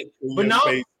 Nah, hey, but not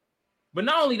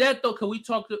only that though, because we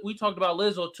talked about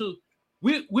Lizzo too.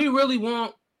 We really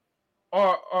want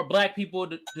our black people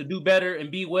to do better and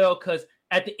be well, because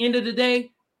at the end of the day,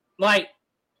 like,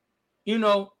 you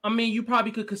know, I mean, you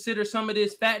probably could consider some of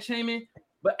this fat shaming,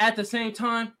 but at the same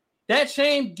time, that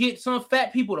shame gets some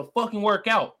fat people to fucking work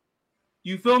out.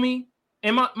 You feel me?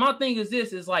 And my thing is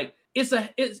this, is like, it's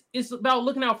about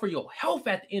looking out for your health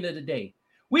at the end of the day.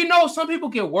 We know some people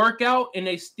can work out and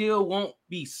they still won't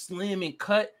be slim and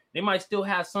cut. They might still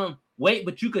have some weight,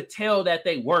 but you could tell that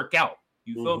they work out.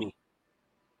 You feel me?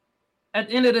 At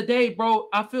the end of the day, bro,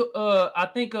 I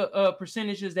think a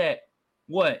percentage is that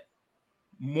what?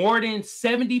 More than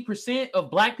 70%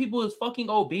 of black people is fucking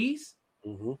obese?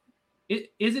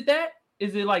 Is it that?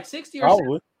 Is it like 60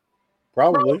 or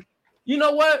Probably. You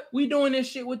know what? We doing this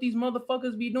shit with these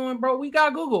motherfuckers be doing, bro. We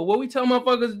got Google. What we tell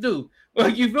motherfuckers to do.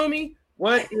 Like, you feel me?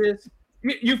 What is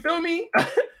you feel me?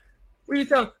 What you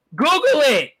tell? Google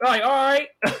it. Like, all right.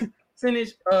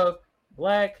 Percentage of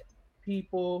black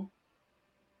people.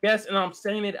 Yes, and I'm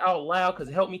saying it out loud because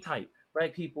it helped me type.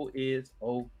 Black people is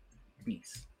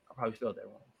obese. I probably spelled that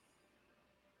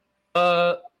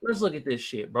wrong. Let's look at this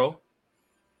shit, bro.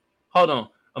 Hold on.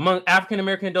 Among African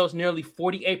American adults, nearly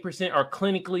 48% are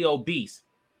clinically obese.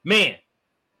 Man,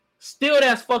 still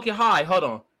that's fucking high. Hold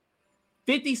on.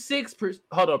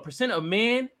 56% of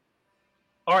men,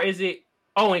 or is it?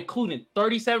 Oh, including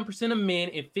 37% of men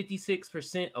and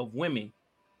 56% of women,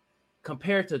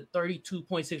 compared to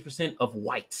 32.6% of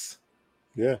whites.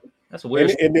 Yeah, that's a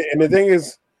weird. And the thing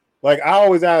is, like, I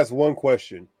always ask one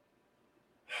question: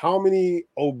 how many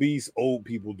obese old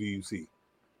people do you see?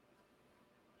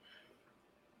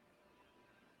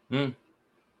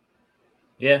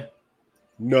 Yeah.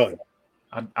 None.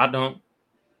 I don't.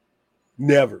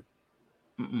 Never.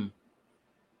 Mm-mm.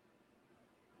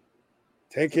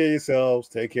 Take care of yourselves.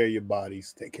 Take care of your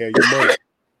bodies. Take care of your money.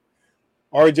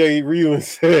 RJ Reeland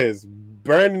says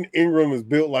Brandon Ingram is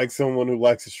built like someone who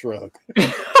likes to shrug. He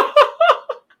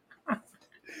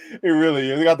really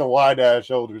is. He got the wide ass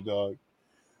shoulders, dog.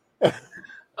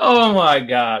 Oh my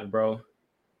god, bro.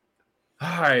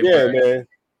 All right, yeah, bro. man.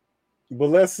 But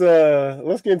let's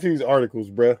get into these articles,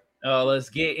 bro. Let's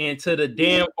get into the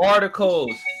damn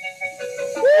articles.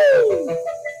 Woo!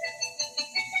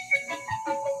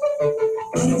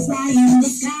 Butterfly in the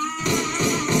sky.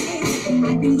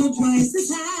 I can go twice the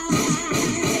time.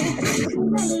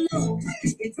 Look,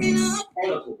 it's in a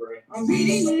I'm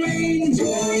reading the rainbow.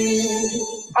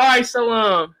 All right,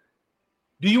 so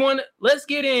let's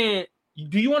get in.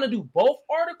 Do you want to do both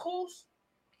articles?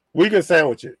 We can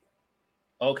sandwich it.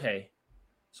 Okay.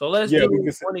 So let's do one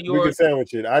of yours. We can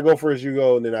sandwich it. I go first, you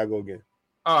go, and then I go again.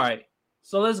 All right.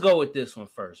 So let's go with this one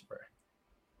first, bro.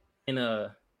 And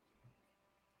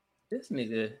this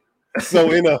nigga.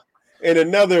 So in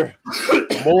another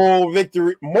moral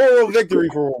victory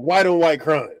for white on white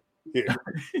crime here.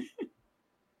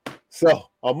 So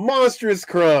a monstrous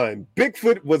crime.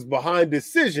 Bigfoot was behind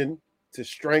decision to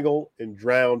strangle and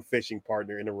drown fishing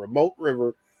partner in a remote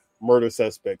river, murder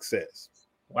suspect says.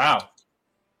 Wow.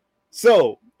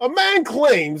 So, a man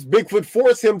claims Bigfoot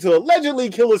forced him to allegedly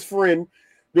kill his friend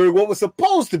during what was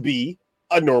supposed to be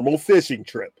a normal fishing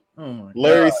trip. Oh my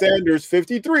Larry God. Sanders,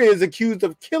 53, is accused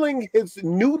of killing his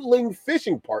noodling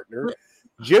fishing partner,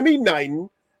 Jimmy Knighton,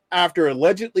 after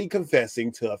allegedly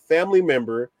confessing to a family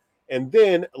member and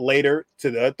then later to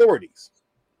the authorities.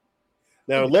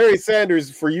 Now, Larry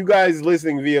Sanders, for you guys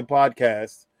listening via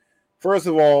podcast, first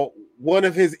of all, one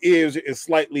of his ears is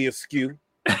slightly askew.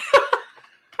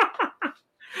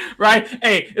 Right?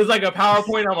 Hey, it's like a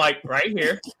PowerPoint. I'm like, right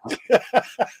here.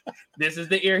 This is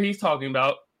the ear he's talking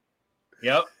about.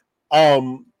 Yep.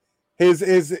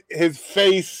 His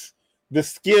face, the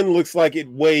skin looks like it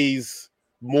weighs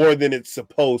more than it's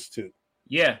supposed to.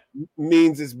 Yeah.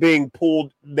 Means it's being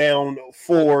pulled down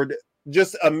forward.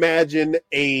 Just imagine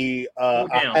a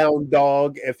hound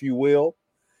dog, if you will.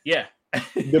 Yeah.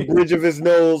 The bridge of his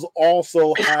nose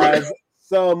also has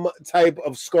some type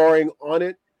of scarring on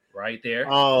it. Right there.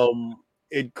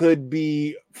 It could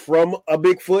be from a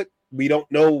Bigfoot. We don't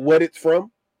know what it's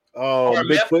from.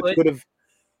 Bigfoot could have,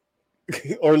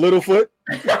 or Littlefoot.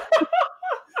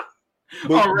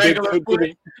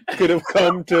 Bigfoot could have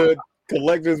come to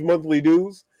collect his monthly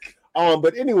dues.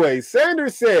 But anyway,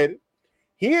 Sanders said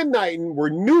he and Knighton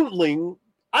were noodling.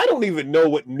 I don't even know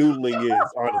what noodling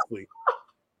is, honestly.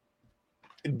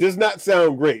 It does not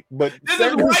sound great, but this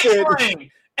Sanders is white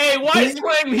slang. Hey, white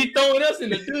slang be throwing us in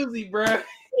the doozy, bro.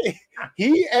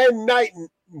 He and Knighton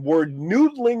were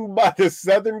noodling by the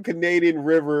Southern Canadian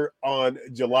River on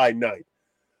July 9th.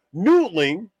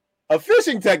 Noodling, a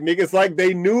fishing technique, it's like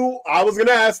they knew I was going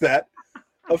to ask that.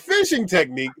 A fishing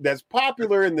technique that's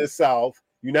popular in the South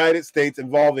United States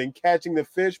involving catching the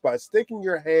fish by sticking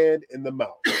your hand in the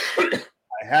mouth. I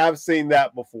have seen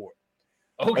that before.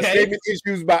 Okay. A statement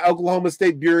issued by Oklahoma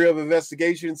State Bureau of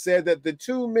Investigation said that the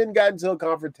two men got into a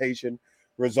confrontation,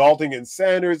 resulting in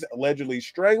Sanders allegedly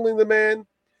strangling the man.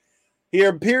 He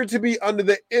appeared to be under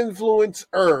the influence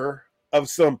of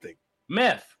something.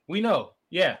 Meth, we know.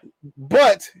 Yeah.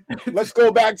 But let's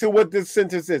go back to what this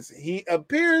sentence is. He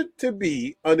appeared to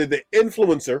be under the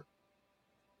influencer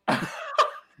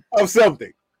of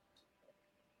something.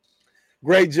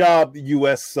 Great job,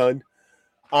 U.S. son.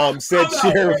 Said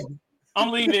Sheriff. I'm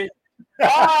leaving.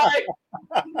 All right.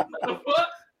 What the fuck?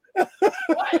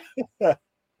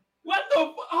 What the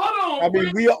fuck? Hold I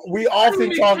mean, we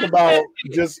often talk about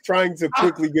just trying to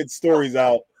quickly get stories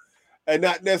out and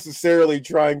not necessarily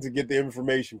trying to get the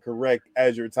information correct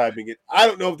as you're typing it. I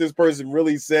don't know if this person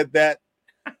really said that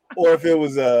or if it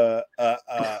was a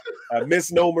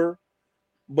misnomer.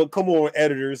 But come on,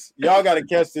 editors, y'all got to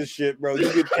catch this shit, bro.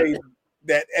 You get paid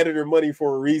that editor money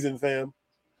for a reason, fam.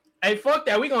 Hey, fuck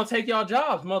that. We gonna take y'all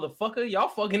jobs, motherfucker. Y'all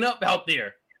fucking up out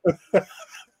there.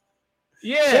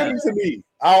 Yeah. Send it to me.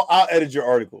 I'll edit your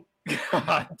article.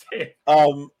 God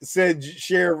damn. Said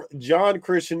Sheriff John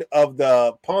Christian of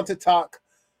the Pontotoc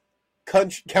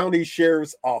County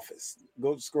Sheriff's Office.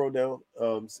 Go scroll down.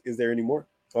 Is there any more?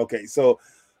 Okay, so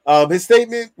his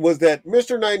statement was that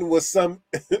Mr. Knighton was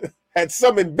had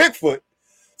summoned Bigfoot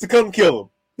to come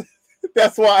kill him.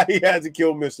 That's why he had to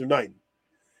kill Mr. Knighton.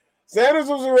 Sanders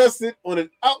was arrested on an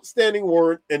outstanding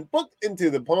warrant and booked into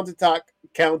the Pontotoc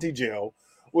County Jail,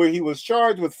 where he was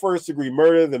charged with first-degree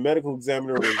murder. The medical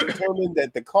examiner was determined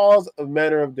that the cause of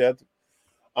manner of death,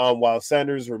 while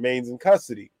Sanders remains in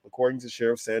custody. According to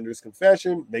Sheriff Sanders'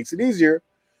 confession, makes it easier,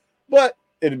 but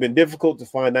it had been difficult to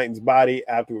find Knighton's body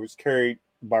after it was carried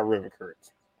by river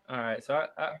currents. All right, so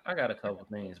I got a couple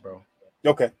things, bro.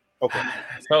 Okay.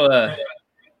 So,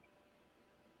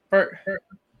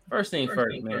 first thing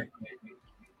first, man.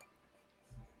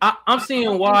 I'm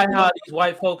seeing how these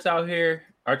white folks out here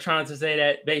are trying to say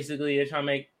that basically they're trying to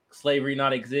make slavery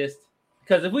not exist.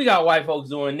 Because if we got white folks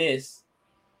doing this,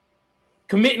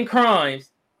 committing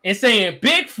crimes, and saying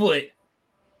Bigfoot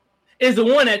is the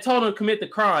one that told them to commit the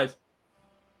crimes,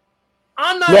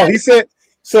 I'm not. No, he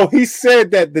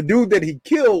said that the dude that he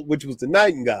killed, which was the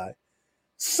Knighton guy,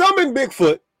 summoned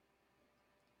Bigfoot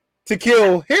to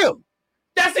kill him.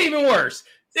 That's even worse.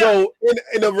 So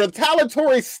in a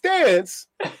retaliatory stance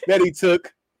that he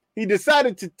took, he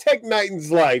decided to take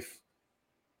Knighton's life.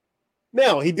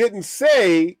 Now, he didn't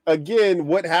say, again,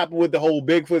 what happened with the whole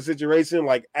Bigfoot situation.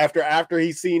 Like, after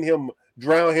he seen him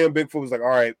drown him, Bigfoot was like, all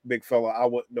right, big fella, I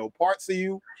want no parts of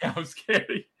you. Yeah, I'm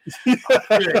scared.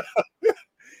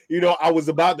 You know, I was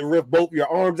about to rip both your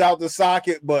arms out the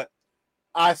socket, but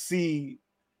I see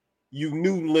you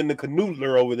noodling the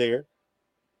canoodler over there.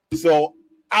 So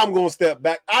I'm going to step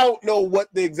back. I don't know what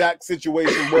the exact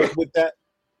situation was with that.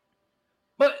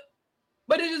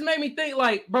 But it just made me think,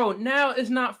 like, bro, now it's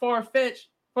not far-fetched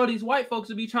for these white folks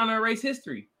to be trying to erase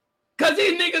history. Because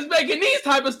these niggas making these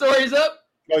type of stories up,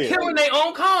 killing their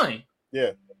own kind.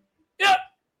 Yeah.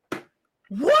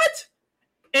 What?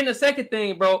 And the second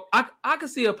thing, bro, I could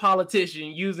see a politician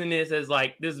using this as,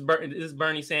 like, this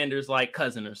Bernie Sanders, like,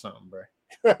 cousin or something, bro.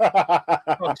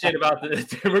 Talk shit about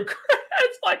the Democrats.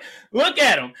 Like, look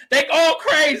at them. They all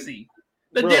crazy.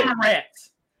 The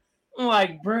Democrats. I'm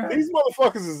like, bro. These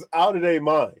motherfuckers is out of their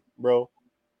mind, bro.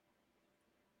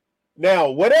 Now,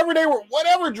 whatever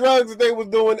drugs they was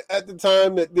doing at the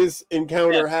time that this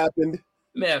encounter happened,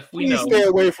 please stay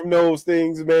away from those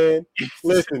things, man.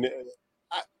 Listen,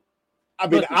 I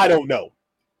mean, I don't know.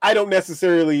 I don't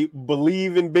necessarily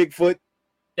believe in Bigfoot.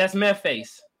 That's meth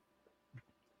face.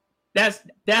 That's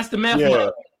the meth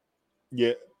mug.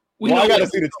 Yeah. Well, I gotta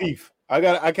see the teeth.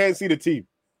 I can't see the teeth.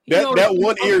 That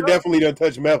one ear definitely done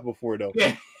touched meth before though.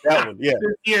 Yeah. That one, yeah.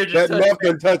 That meth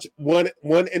done touch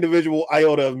one individual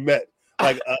iota of meth.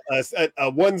 Like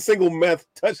a one single meth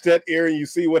touched that ear and you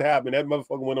see what happened. That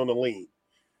motherfucker went on the lean.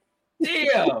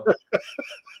 Damn.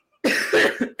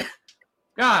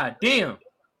 God damn.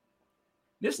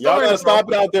 This y'all gotta stop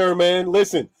it out there, man.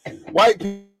 Listen, white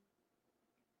people.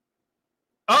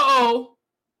 Uh-oh.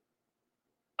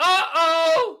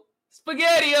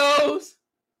 SpaghettiOs.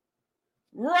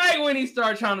 Right when he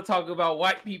started trying to talk about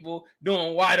white people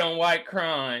doing white-on-white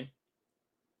crime,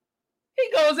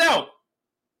 he goes out.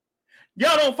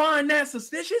 Y'all don't find that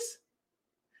suspicious?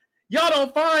 Y'all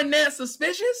don't find that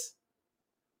suspicious?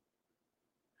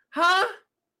 Huh?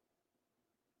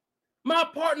 My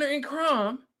partner in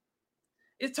crime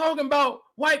is talking about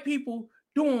white people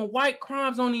doing white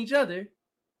crimes on each other,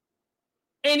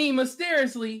 and he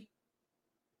mysteriously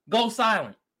goes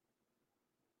silent.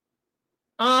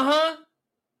 Uh-huh.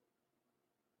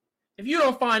 If you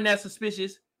don't find that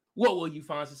suspicious, what will you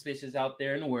find suspicious out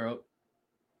there in the world?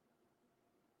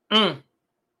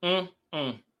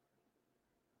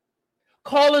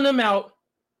 Calling them out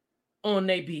on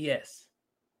their BS.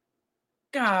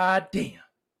 God damn.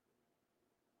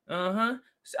 Uh-huh.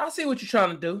 I see what you're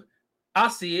trying to do. I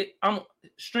see it. I'm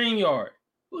StreamYard.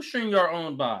 Who's StreamYard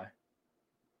owned by?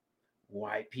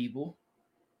 White people.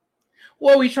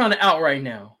 What are we trying to out right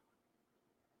now?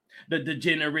 The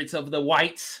degenerates of the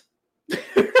whites.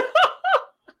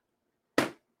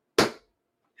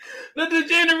 The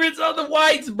degenerates of the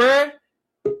whites, bruh.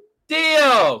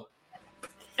 Damn.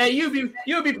 Hey,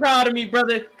 you'll be proud of me,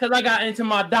 brother, because I got into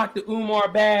my Dr.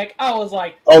 Umar bag. I was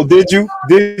like, oh, did you?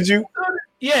 Did you?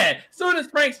 Yeah. As soon as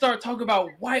Frank started talking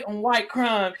about white on white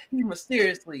crime, he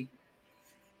mysteriously.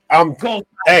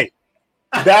 Hey,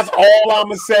 that's all I'm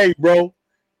gonna say, bro.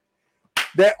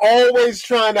 They're always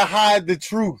trying to hide the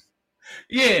truth.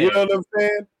 Yeah. You know what I'm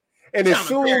saying? And as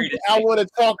soon as I want to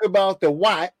talk about the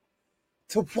white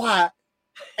to white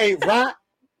ain't right,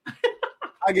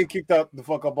 I get kicked out the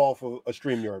fuck up off of a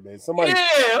StreamYard, man. Somebody,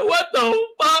 what the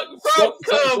fuck,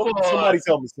 bro? Somebody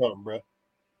tell me something, bro.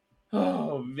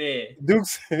 Oh man, Duke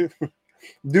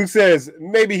says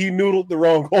maybe he noodled the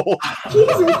wrong hole.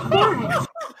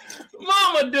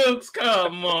 Mama Dukes,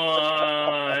 come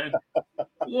on!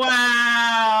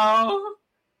 Wow,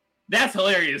 that's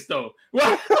hilarious though.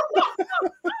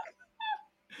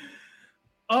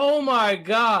 Oh my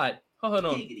god! Hold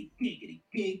on.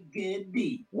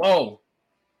 Whoa.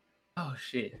 Oh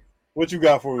shit. What you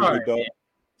got for me, big dog?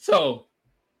 So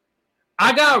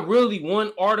I got really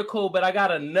one article, but I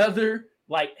got another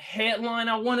like headline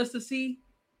I want us to see.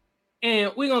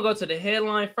 And we're gonna go to the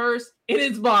headline first. It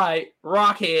is by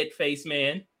Rockhead Face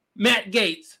Man. Matt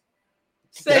Gaetz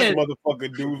says, that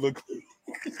motherfucker dude look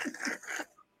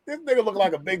this nigga look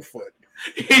like a Bigfoot.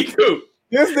 He do.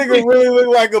 This nigga really look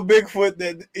like a Bigfoot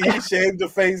that he shaved the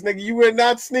face. Nigga, you were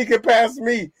not sneaking past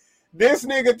me. This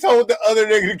nigga told the other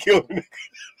nigga to kill the nigga.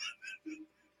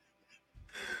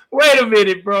 Wait a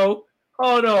minute, bro.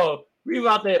 Hold on. We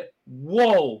about to.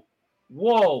 Whoa.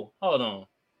 Hold on.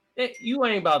 You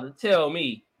ain't about to tell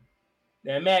me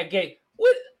that Matt Gaetz.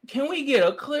 What? Can we get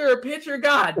a clearer picture?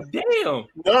 God damn.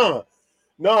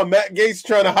 No, Matt Gaetz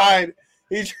trying to hide.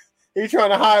 He's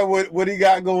trying to hide what he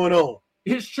got going on.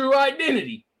 His true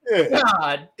identity. Yeah.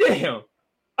 God damn.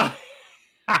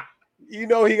 You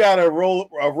know he got a row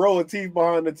of teeth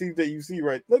behind the teeth that you see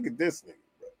right. Look at this nigga.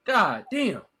 God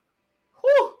damn.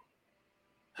 Whew.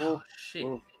 Oh shit.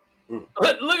 Look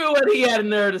at what he had in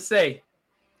there to say.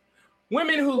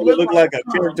 Women who look like a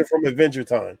character from Adventure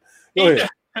Time. Go ahead.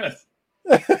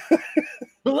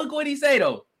 But look what he say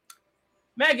though.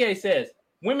 Matt Gaetz says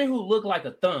women who look like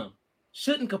a thumb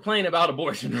shouldn't complain about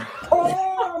abortion.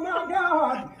 Oh my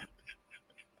God!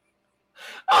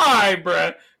 All right,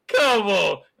 bro. Come on.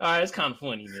 All right, it's kind of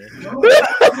funny, man.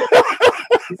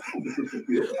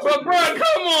 But bro,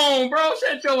 come on, bro.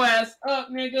 Shut your ass up,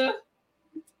 nigga.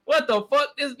 What the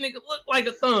fuck? This nigga look like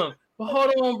a thumb. But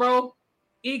hold on, bro.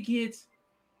 It gets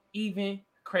even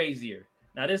crazier.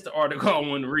 Now, this is the article I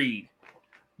want to read.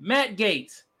 Matt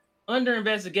Gaetz, under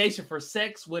investigation for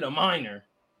sex with a minor,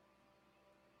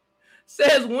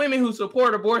 says women who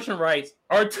support abortion rights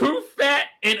are too fat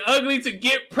and ugly to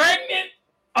get pregnant.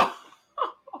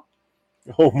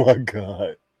 Oh my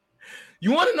God.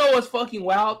 You want to know what's fucking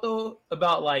wild though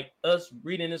about like us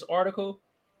reading this article?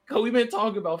 Because we've been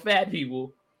talking about fat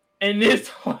people, and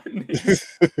this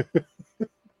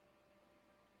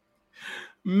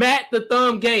Matt the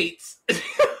Thumb Gaetz,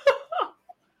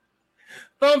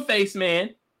 Thumb Face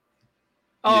Man.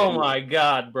 Oh my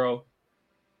God, bro.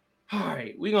 All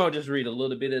right, we're gonna just read a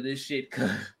little bit of this shit.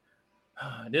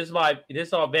 This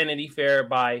all Vanity Fair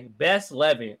by Bess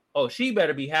Levin. Oh, she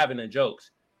better be having the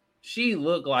jokes. She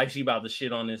look like she about to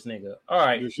shit on this nigga. All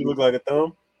right. Does she look like a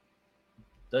thumb?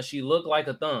 Does she look like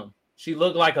a thumb? She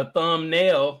look like a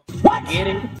thumbnail. Get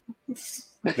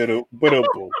it?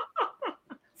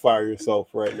 Fire yourself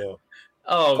right now.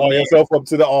 Oh, call yourself up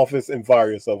to the office and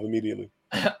fire yourself immediately.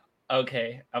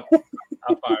 Okay, I'll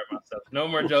fire myself. No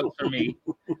more jokes for me.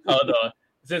 Hold on.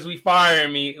 Since we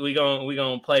firing me, we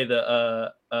gonna play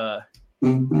the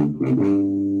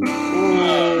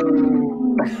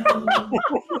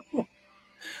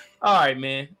All right,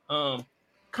 man.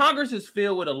 Congress is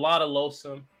filled with a lot of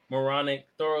loathsome, moronic,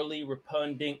 thoroughly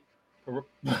repugnant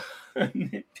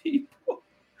people,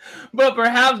 but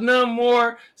perhaps none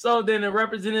more so than the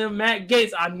Representative Matt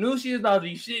Gaetz. I knew she was about to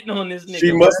be shitting on this nigga.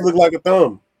 She must look like a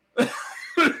thumb.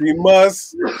 She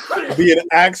must be an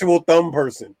actual thumb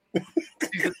person.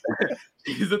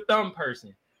 She's a thumb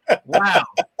person. Wow.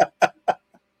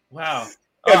 Wow.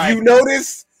 If you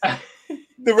notice,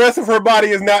 the rest of her body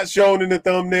is not shown in the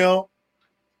thumbnail.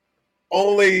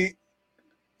 Only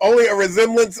a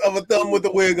resemblance of a thumb with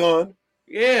a wig on.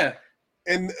 Yeah.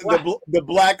 And the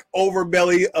black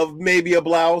overbelly of maybe a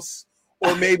blouse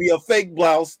or maybe a fake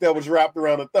blouse that was wrapped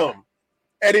around a thumb.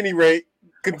 At any rate,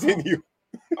 continue.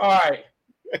 All right.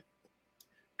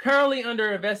 Currently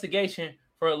under investigation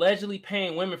for allegedly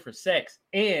paying women for sex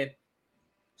and,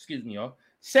 excuse me, y'all,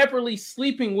 separately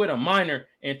sleeping with a minor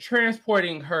and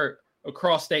transporting her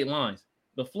across state lines.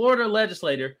 The Florida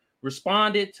legislator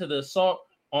responded to the assault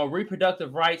on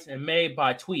reproductive rights in May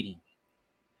by tweeting,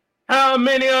 How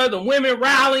many of the women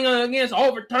rallying against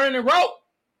overturning Roe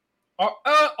are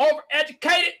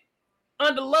overeducated,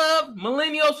 underloved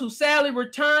millennials who sadly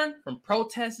return from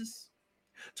protests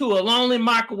to a lonely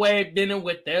microwave dinner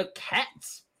with their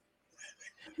cats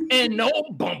and no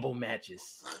Bumble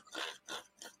matches.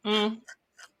 But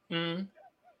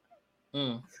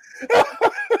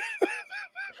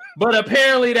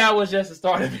apparently that was just the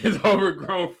start of his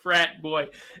overgrown frat boy,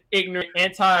 ignorant,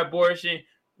 anti-abortion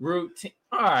routine.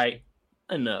 All right,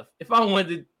 enough. If I wanted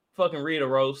to fucking read a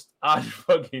roast, I'd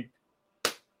fucking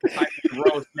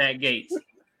roast Matt Gaetz.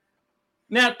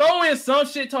 Now throw in some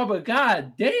shit talk, but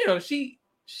god damn, she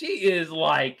is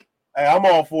like. Hey, I'm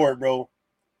all for it, bro.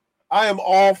 I am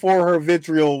all for her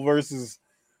vitriol versus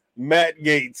Matt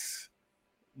Gaetz.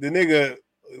 The nigga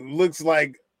looks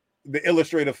like the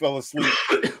illustrator fell asleep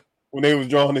when they was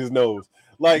drawing his nose.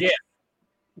 Like,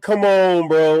 come on,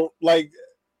 bro. Like,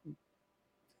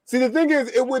 see, the thing is,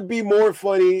 it would be more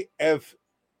funny if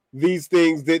these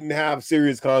things didn't have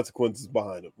serious consequences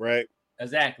behind them, right?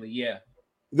 Exactly, yeah.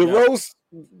 The roast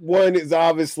one is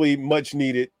obviously much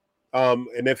needed.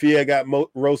 And if he had got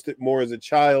roasted more as a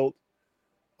child,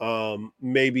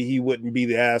 maybe he wouldn't be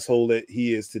the asshole that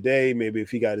he is today. Maybe if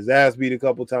he got his ass beat a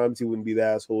couple times, he wouldn't be the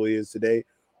asshole he is today.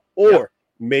 Or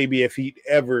maybe if he'd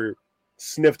ever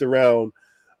sniffed around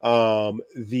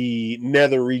the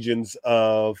nether regions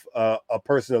of a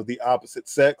person of the opposite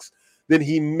sex, then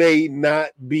he may not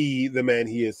be the man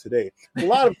he is today. A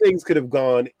lot of things could have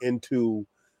gone into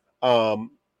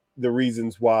the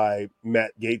reasons why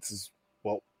Matt Gaetz is,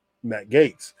 well, Matt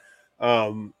Gaetz.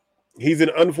 He's an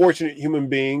unfortunate human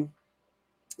being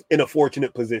in a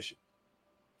fortunate position.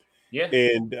 Yeah.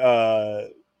 And,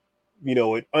 you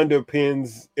know, it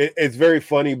underpins, it's very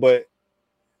funny, but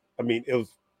I mean, it was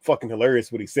fucking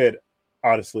hilarious what he said,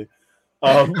 honestly.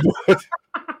 But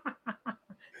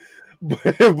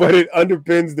it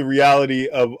underpins the reality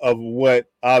of what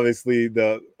obviously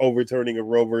the overturning of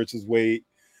Roe versus Wade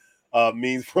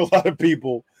means for a lot of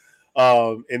people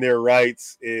and their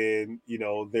rights, and you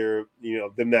know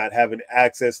them not having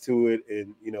access to it,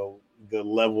 and you know the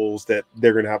levels that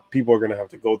people are gonna have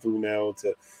to go through now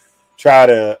to try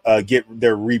to get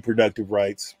their reproductive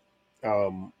rights.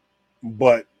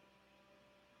 But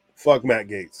fuck Matt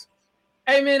Gaetz.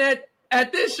 Hey man,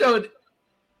 at this show,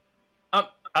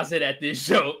 I said at this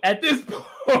show, at this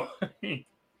point,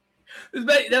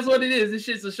 that's what it is. This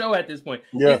shit's a show at this point.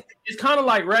 Yeah, it's kind of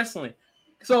like wrestling.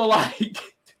 So like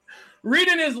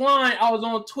reading this line, I was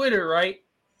on Twitter, right,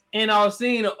 and I was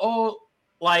seeing an old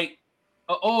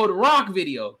Rock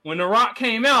video when The Rock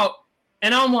came out,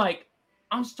 and I'm like,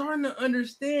 I'm starting to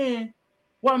understand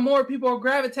why more people are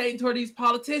gravitating toward these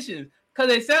politicians, because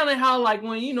they sounded how like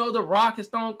when you know The Rock and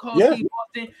Stone Cold Steve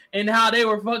Austin, and how they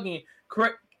were fucking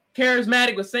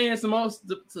charismatic with saying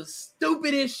the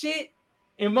stupidest shit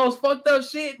and most fucked up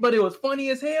shit, but it was funny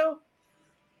as hell.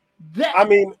 I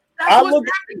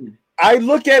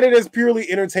look at it as purely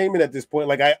entertainment at this point.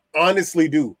 Like I honestly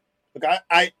do. Like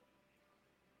I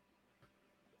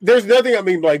there's nothing. I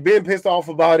mean, like being pissed off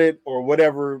about it or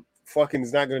whatever, fucking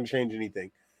is not going to change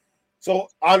anything. So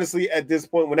honestly, at this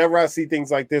point, whenever I see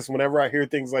things like this, whenever I hear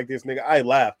things like this, nigga, I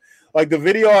laugh. Like the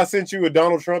video I sent you with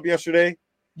Donald Trump yesterday.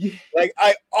 Yeah. Like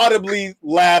I audibly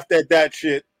laughed at that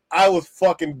shit. I was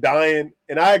fucking dying,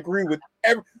 and I agree with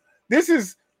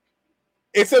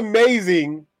it's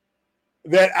amazing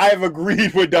that I've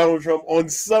agreed with Donald Trump on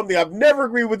something. I've never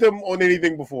agreed with him on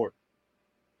anything before.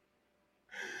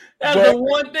 That's the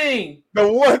one thing. The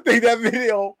one thing, that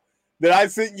video that I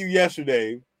sent you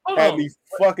yesterday had me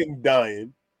fucking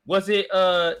dying. Was it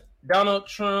Donald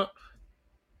Trump,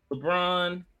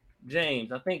 LeBron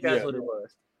James? I think that's what it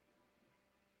was.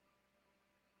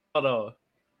 Hold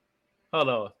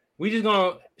on. We just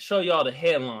gonna show y'all the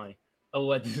headline of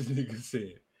what this nigga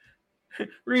said.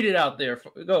 Read it out there.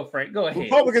 Go, Frank. Go ahead.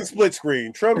 Republican split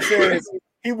screen. Trump says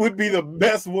he would be the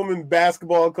best woman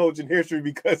basketball coach in history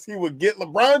because he would get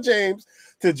LeBron James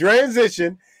to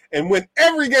transition and win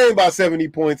every game by 70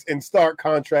 points, in stark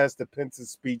contrast to Pence's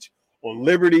speech on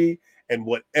liberty and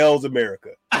what ails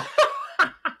America. I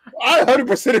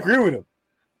 100% agree with him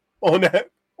on that.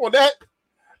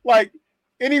 Like,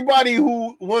 anybody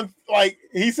who wants, like,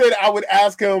 he said, I would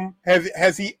ask him,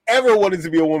 has he ever wanted to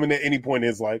be a woman at any point in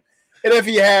his life? And if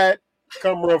he had,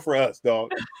 come run for us,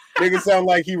 dog. Nigga sound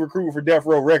like he recruiting for Death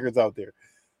Row Records out there.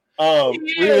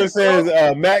 Reader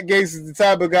says Matt Gaetz is the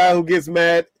type of guy who gets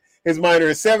mad his minor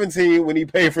is 17 when he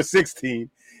paid for 16.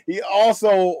 He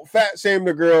also fat shamed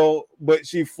a girl, but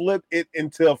she flipped it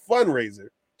into a fundraiser.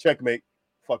 Checkmate.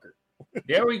 Fuck her.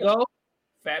 There we go.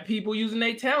 Fat people using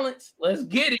their talents. Let's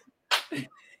get it.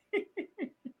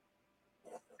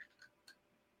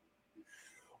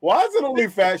 Why is it only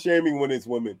fat shaming when it's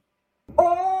women?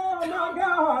 Oh my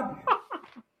God!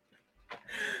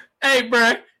 Hey,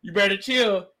 bro, you better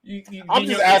chill. I'm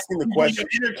just asking the question.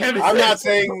 I'm not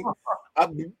saying.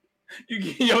 You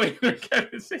get your inner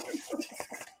Kevin Samuels.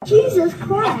 Jesus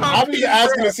Christ! I'm just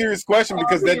asking a serious question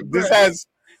because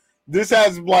this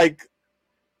has like,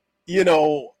 you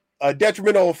know, a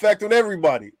detrimental effect on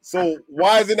everybody. So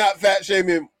why is it not fat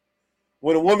shaming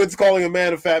when a woman's calling a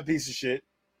man a fat piece of shit?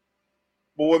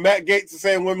 But when Matt Gaetz is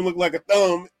saying women look like a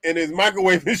thumb and is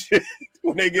microwaving shit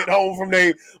when they get home from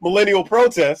their millennial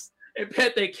protest and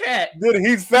pet their cat, then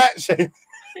he's fat shaming.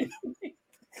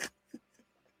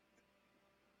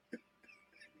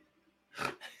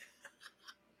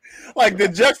 Like the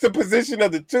juxtaposition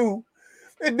of the two,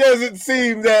 it doesn't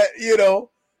seem that, you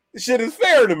know, shit is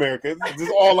fair in America.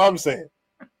 That's all I'm saying.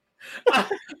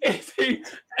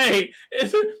 Hey,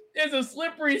 it's a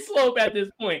slippery slope at this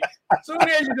point. Soon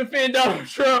as you defend Donald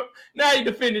Trump, now you're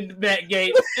defending Matt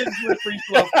Gaetz. It's a slippery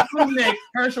slope. Who's next?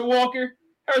 Herschel Walker?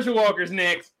 Herschel Walker's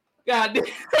next. God damn.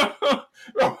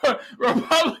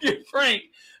 Republican Frank.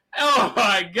 Oh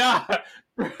my God.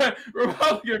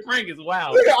 Republican Frank is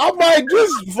wild. I might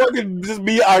just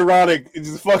be ironic and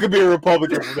just fucking be a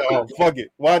Republican from now on. Fuck it.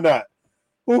 Why not?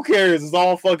 Who cares? It's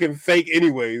all fucking fake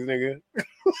anyways, nigga.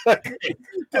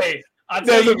 Hey, it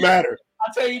doesn't matter.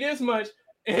 I'll tell you this much.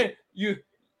 You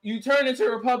turn into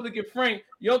Republican Frank,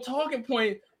 your talking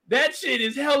point, that shit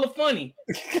is hella funny.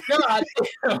 God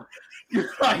damn. You're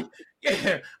like,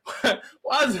 yeah,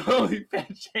 why is it only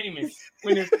fat shaming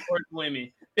when it's towards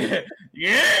women?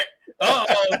 Yeah.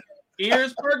 Uh-oh.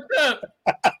 Ears perked up.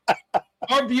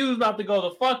 Our views about to go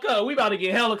the fuck up. We about to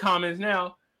get hella comments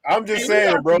now. I'm just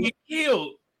saying, bro.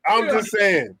 Killed. I'm just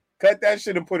saying. Cut that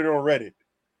shit and put it on Reddit.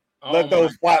 Let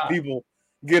those flat people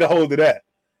get a hold of that.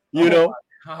 You know?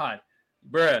 God.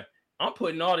 Bruh. I'm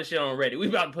putting all this shit on Reddit. We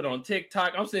about to put it on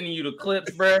TikTok. I'm sending you the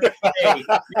clips, bruh. Hey,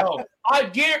 yo,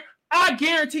 I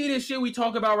guarantee this shit we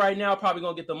talk about right now probably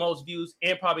gonna get the most views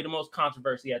and probably the most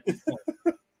controversy at this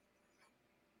point.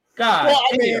 God. Well,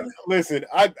 I mean, listen,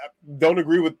 I don't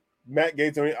agree with Matt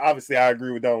Gaetz. I mean, obviously, I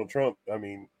agree with Donald Trump. I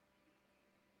mean,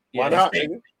 why not?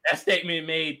 That statement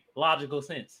made logical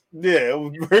sense. Yeah, it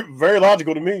was very, very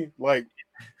logical to me. Like,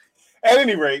 at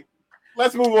any rate,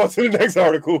 let's move on to the next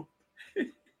article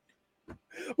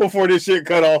before this shit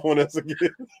cut off on us again.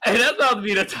 Hey, that's about to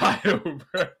be the title,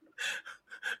 bro.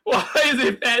 Why is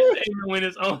it fat shaming when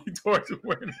it's only towards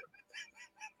women?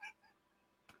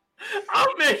 I'm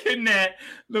making that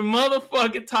the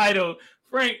motherfucking title.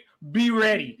 Frank, be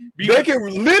ready. They can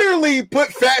literally put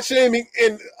fat shaming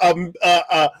in a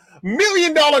 $1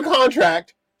 million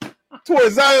contract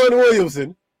towards Zion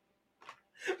Williamson.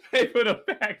 They put a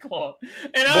fat claw.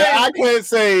 And I can't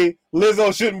say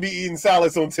Lizzo shouldn't be eating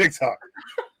salads on TikTok.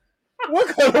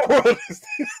 What kind of world is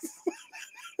this?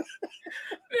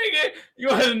 Nigga, you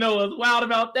want to know what's wild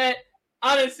about that?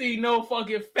 I didn't see no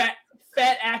fucking fat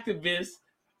activists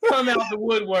come out the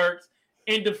woodworks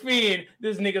and defend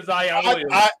this nigga Zion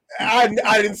Williams.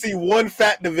 I didn't see one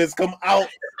fat activist come out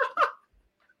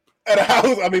at a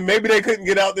house. I mean, maybe they couldn't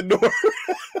get out the door.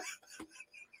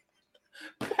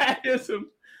 Fatism,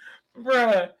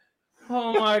 bruh.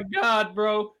 Oh my God,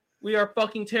 bro. We are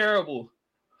fucking terrible.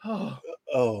 Oh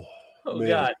man.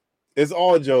 God. It's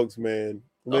all jokes, man.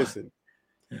 Listen.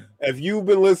 If you've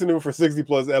been listening for 60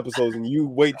 plus episodes and you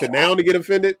wait to now to get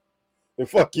offended, then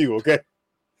fuck you, okay?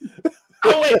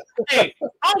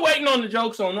 I'm waiting on the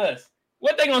jokes on us.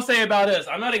 What they gonna say about us?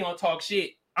 I know they gonna talk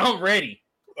shit. I'm ready.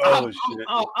 Shit.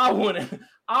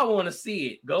 I wanna see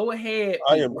it. Go ahead.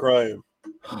 I am crying.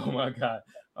 Oh my God.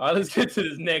 All right, let's get to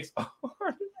this next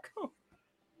article.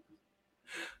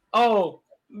 Oh,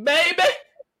 baby.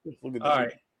 All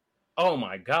right. Oh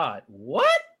my God. What?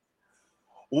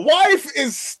 Wife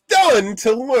is stunned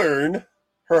to learn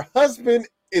her husband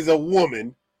is a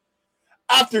woman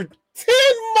after 10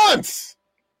 months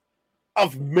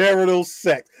of marital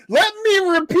sex. Let me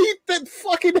repeat that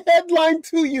fucking headline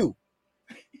to you.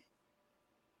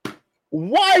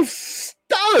 Wife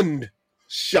stunned,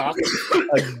 shocked,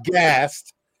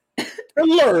 aghast to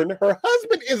learn her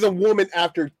husband is a woman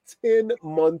after 10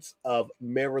 months of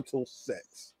marital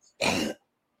sex.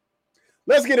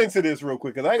 Let's get into this real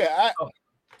quick because I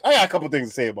got a couple things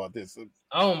to say about this.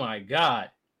 Oh my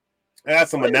God! I got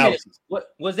some analysis. What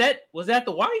was that? Was that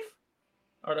the wife?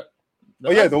 Or the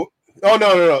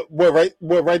no.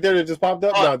 What right there that just popped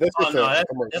up? No, that's just a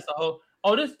commercial. That's a whole.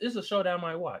 Oh, this is a show that I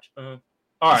might watch. All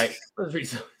right, let's read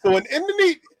some. So an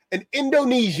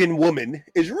Indonesian woman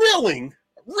is reeling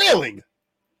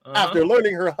after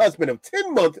learning her husband of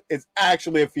 10 months is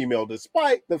actually a female,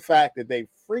 despite the fact that they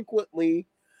frequently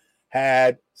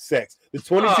had sex. The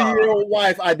 22-year-old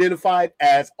wife, identified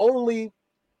as only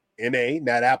NA,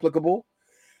 not applicable,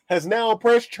 has now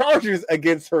pressed charges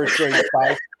against her estranged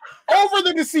spouse over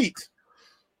the deceit.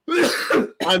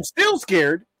 I'm still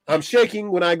scared. I'm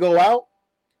shaking when I go out.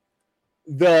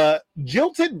 The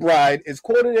jilted bride is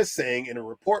quoted as saying in a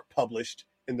report published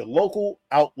in the local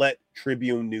outlet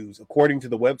Tribune News. According to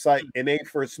the website, NA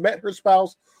first met her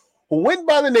spouse, who went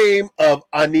by the name of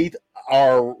Anit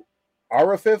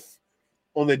Arafif,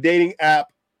 on the dating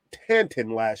app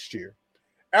Tantan last year.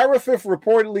 Arafif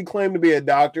reportedly claimed to be a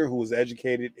doctor who was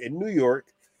educated in New York,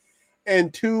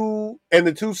 and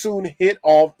the two soon hit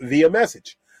off via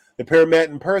message. The pair met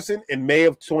in person in May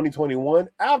of 2021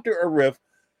 after Arif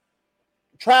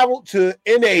traveled to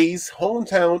NA's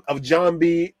hometown of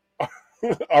Jambi.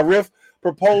 Arif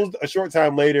proposed a short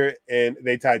time later, and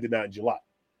they tied the knot in July.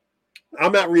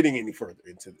 I'm not reading any further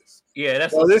into this. Yeah,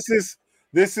 that's so.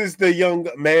 This is the young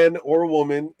man or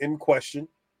woman in question.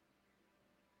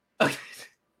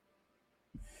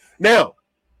 Now,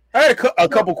 I had a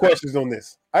couple questions on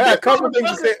this. I got a couple things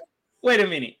to say. Wait a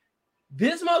minute.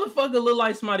 This motherfucker look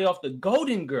like somebody off the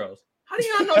Golden Girls. How do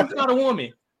y'all know it's not a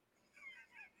woman?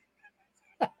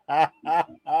 What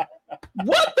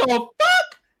the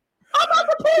fuck? I'm not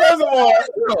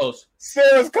the girls.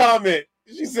 Sarah's comment.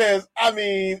 She says, I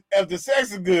mean, if the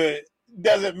sex is good,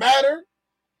 does it matter?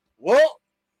 Well,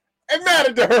 it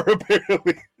mattered to her,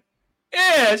 apparently.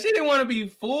 Yeah, she didn't want to be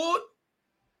fooled.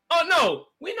 Oh, no.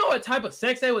 We know what type of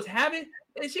sex they was having,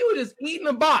 and she was just eating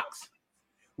a box.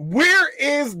 Where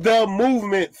is the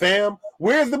movement, fam?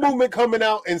 Where's the movement coming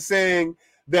out and saying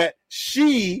that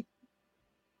she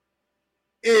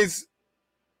is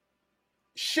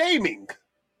shaming?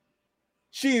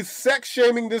 She is sex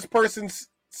shaming this person's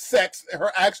sex,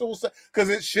 her actual sex, because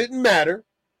it shouldn't matter,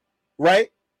 right?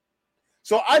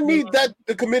 So I need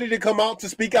the committee to come out to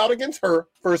speak out against her,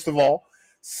 first of all.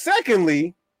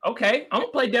 Secondly, okay, I'm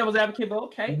gonna play devil's advocate, but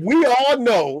okay. We all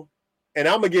know, and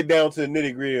I'm gonna get down to the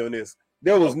nitty-gritty on this.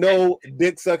 There was no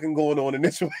dick sucking going on in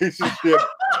this relationship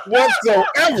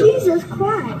whatsoever. Jesus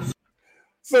Christ.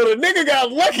 So the nigga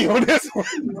got lucky on this one.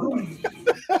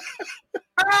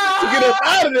 To get us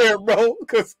out of there, bro,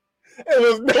 because there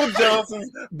was no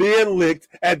Johnsons being licked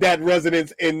at that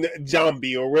residence in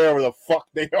Jambi or wherever the fuck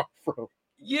they are from.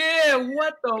 Yeah,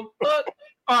 what the fuck?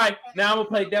 All right, now I'm gonna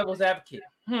play devil's advocate.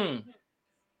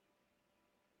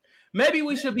 Maybe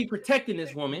we should be protecting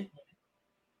this woman.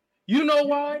 You know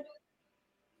why?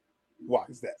 Why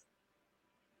is that?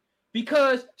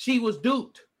 Because she was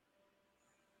duped.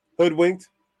 Hoodwinked?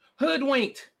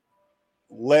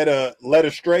 Led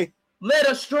astray? Led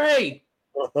astray.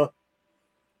 Uh-huh.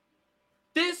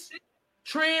 This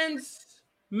trans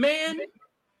man,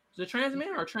 is it trans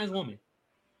man or trans woman?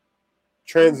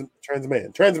 Trans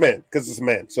man, because it's a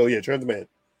man. So yeah, trans man.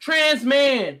 Trans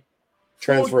man.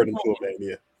 Transferred into a man,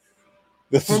 yeah.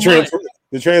 This is transfer.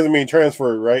 The trans mean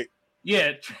transferred, right?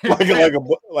 Yeah.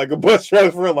 like a bus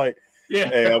transfer, like yeah.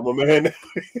 Hey, I'm a man.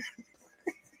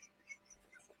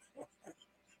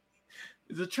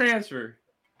 It's a transfer.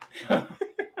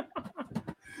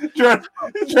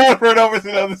 Transferred over to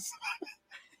the other side.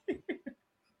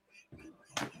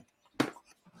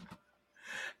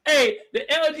 Hey, the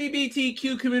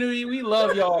LGBTQ community, we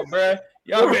love y'all, bruh.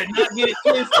 Y'all better not get it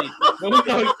twisted. But we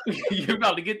know you're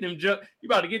about to get them jokes. You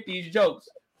about to get these jokes.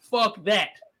 Fuck that.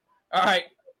 All right.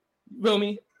 You feel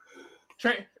me?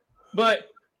 But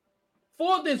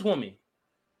for this woman,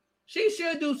 she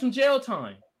should do some jail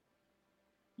time.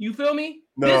 You feel me?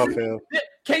 No, fam.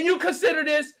 Can you consider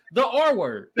this the R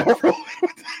word?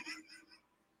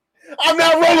 I'm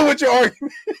not rolling with your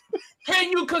argument.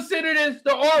 Can you consider this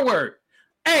the R word?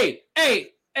 Hey,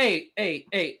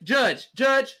 judge.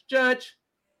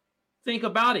 Think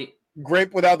about it.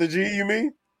 Grape without the G, you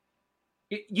mean?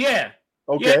 Yeah.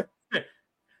 Okay.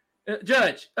 Yeah.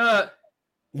 Judge,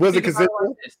 was it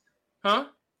consensual? Huh?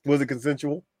 Was it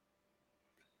consensual?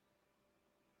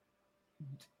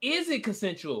 Is it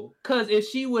consensual? Because if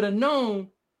she would have known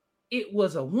it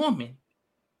was a woman,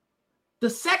 the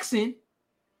sexing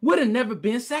would have never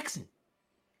been sexing.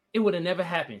 It would have never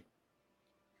happened.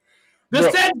 The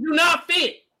sex do not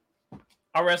fit.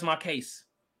 I rest my case.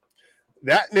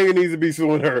 That nigga needs to be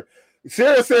suing her.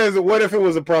 Sarah says, what if it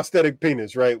was a prosthetic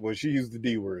penis, right? Well, she used the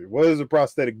D word. What is a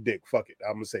prosthetic dick? Fuck it.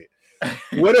 I'm going to say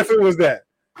it. What if it was that?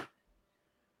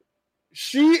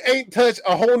 She ain't touched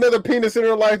a whole nother penis in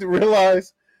her life to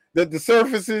realize that the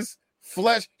surface is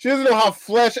flesh. She doesn't know how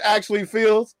flesh actually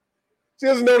feels. She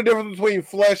doesn't know the difference between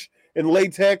flesh and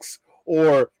latex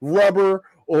or rubber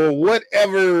or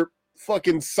whatever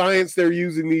fucking science they're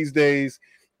using these days.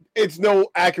 It's no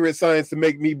accurate science to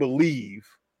make me believe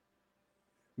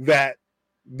that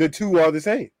the two are the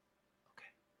same.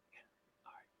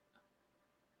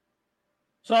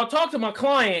 So I talked to my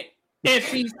client, and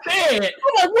she said,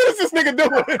 I'm like, what is this nigga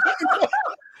doing?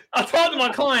 I talked to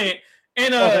my client,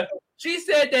 and she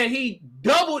said that he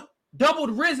doubled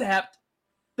Rizapped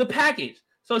the package,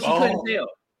 so she couldn't tell.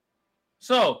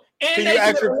 So, and they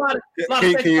did a lot of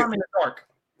sex time in the dark.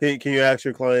 Can you ask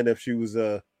your client if she was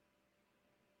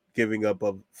giving up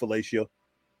of fellatio?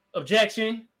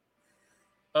 Objection.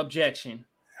 I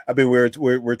mean,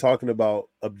 we're talking about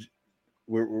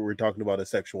we're talking about a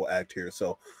sexual act here.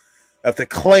 So, if the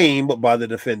claim by the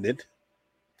defendant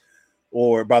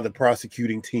or by the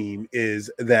prosecuting team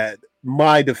is that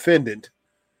my defendant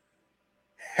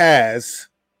has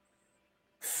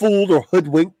fooled or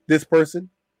hoodwinked this person,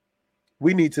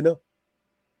 we need to know.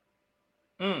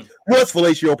 Was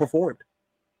fellatio performed?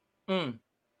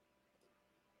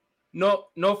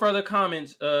 No further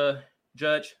comments,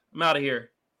 Judge. I'm out of here.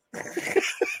 I'm not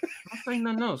saying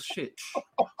nothing else. Shit.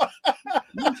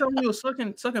 You didn't tell me you were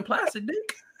sucking plastic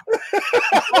dick.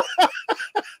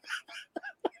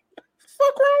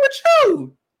 Fuck wrong with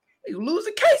you? You lose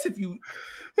the case if you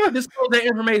disclose that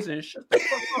information. Shut the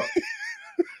fuck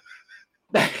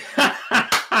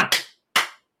up.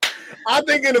 I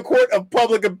think in a court of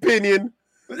public opinion,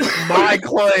 my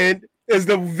client is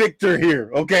the victor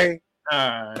here. Okay.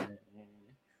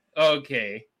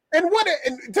 Okay. And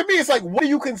to me, it's like, what do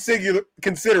you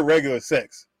consider regular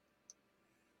sex?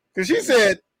 Because she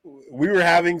said we were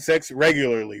having sex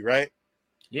regularly, right?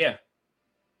 Yeah.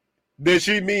 Does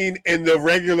she mean in the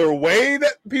regular way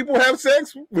that people have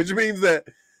sex? Which means that,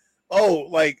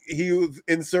 like he was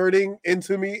inserting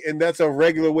into me and that's a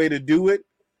regular way to do it?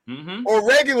 Mm-hmm. Or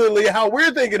regularly how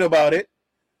we're thinking about it,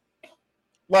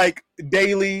 like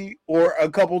daily or a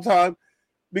couple times?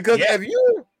 Because if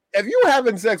you're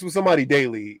having sex with somebody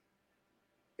daily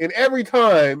and every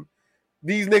time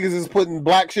these niggas is putting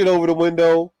black shit over the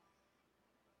window,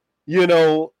 you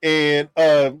know, and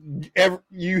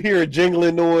you hear a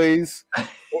jingling noise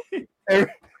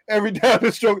every time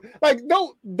the stroke. Like,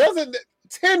 doesn't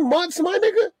 10 months, my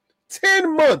nigga?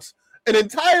 10 months. An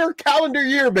entire calendar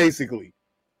year, basically.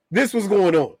 This was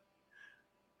going on.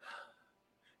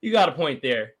 You got a point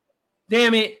there.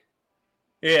 Damn it.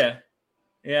 Yeah.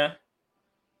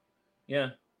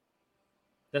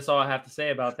 That's all I have to say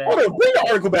about that. Hold on, bring the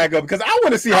article back up because I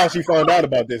want to see how she found out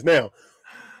about this now.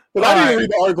 Because I didn't read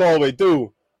the article all the way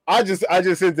through. I just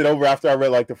sent it over after I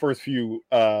read like the first few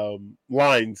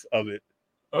lines of it.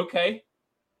 Okay.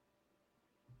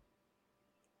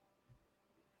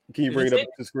 Can you bring it up to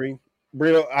the screen?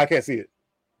 Bring it up. I can't see it.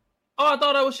 Oh, I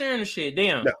thought I was sharing the shit.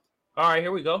 Damn. No. All right,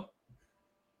 here we go.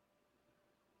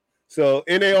 So,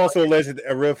 NA also alleged that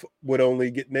Arif would only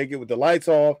get naked with the lights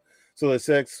off, so the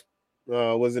sex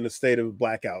was in a state of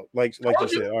blackout. Like you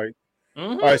said. All right.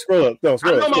 Mm-hmm. All right, scroll up. No,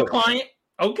 scroll up. I know my client.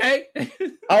 Okay.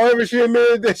 However, she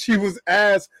admitted that she was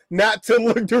asked not to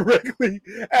look directly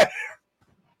at.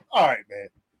 All right, man.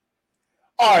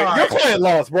 All right, your client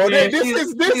lost, bro. Yeah,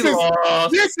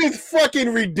 this is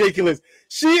fucking ridiculous.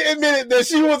 She admitted that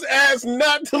she was asked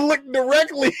not to look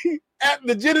directly at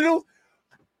the genitals.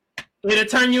 It'll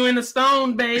turn you into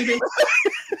stone, baby.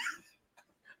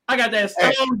 I got that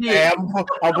stone dick. Hey,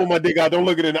 I'll put my dick out. Don't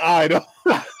look it in the eye, though.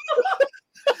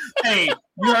 Hey,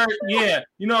 you heard? Yeah.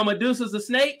 You know Medusa's a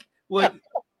snake? Well,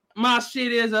 my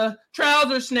shit is a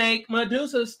trouser snake.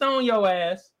 Medusa stone your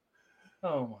ass.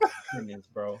 Oh, my goodness,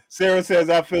 bro. Sarah says,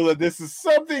 I feel that this is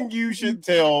something you should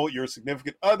tell your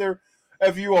significant other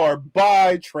if you are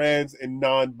bi, trans, and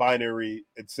non-binary,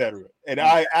 etc. And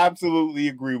I absolutely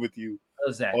agree with you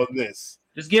on this.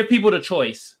 Just give people the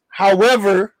choice.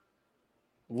 However,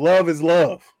 love is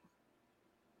love.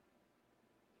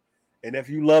 And if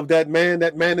you love that man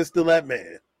is still that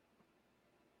man.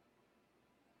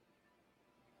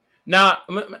 Nah,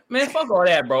 man, fuck all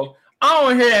that, bro. I don't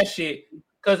want to hear that shit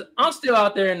because I'm still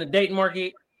out there in the dating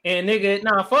market. And nigga,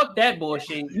 nah, fuck that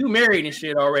bullshit. You married and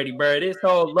shit already, bro. This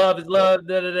whole love is love,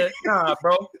 da-da-da. Nah,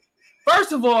 bro.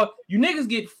 First of all, you niggas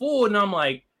get fooled, and I'm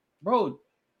like, bro, you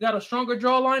got a stronger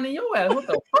jawline than your ass. What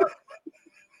the fuck?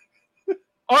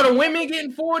 Are the women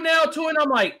getting fooled now too? And I'm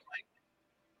like,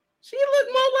 she look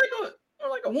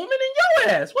more like a woman than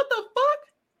your ass. What the fuck?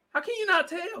 How can you not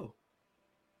tell?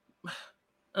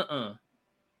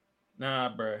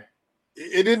 Nah, bro.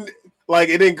 It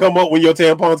didn't come up when your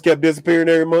tampons kept disappearing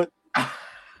every month.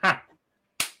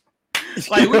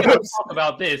 Like, we gotta talk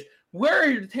about this. Where are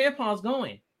your tampons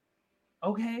going?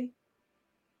 Okay.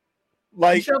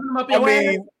 Like, I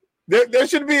mean, there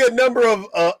should be a number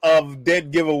of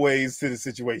dead giveaways to the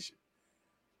situation.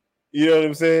 You know what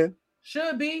I'm saying?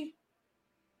 Should be.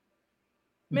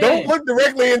 Man. Don't look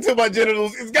directly into my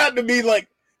genitals. It's got to be like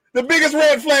the biggest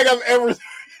red flag I've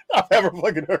ever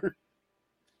fucking heard.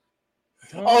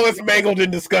 Oh, it's mangled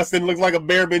and disgusting. Looks like a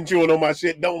bear been chewing on my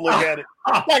shit. Don't look at it.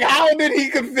 Like, how did he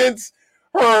convince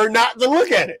her not to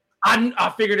look at it?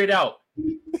 I figured it out.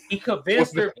 He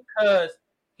convinced her because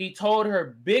he told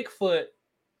her Bigfoot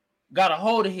got a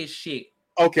hold of his shit.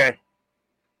 Okay.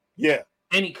 Yeah.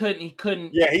 And he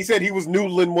couldn't. Yeah, he said he was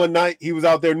noodling one night. He was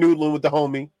out there noodling with the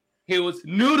homie. He was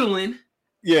noodling.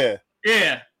 Yeah.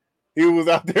 Yeah. He was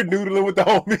out there noodling with the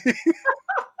homie.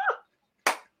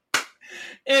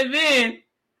 And then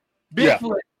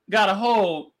Bigfoot got a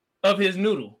hold of his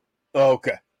noodle.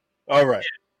 Okay. All right.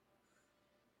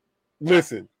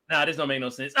 Listen. Nah, this don't make no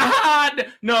sense.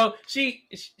 No, she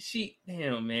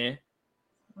damn, man.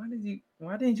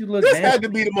 Why didn't you look This down? had to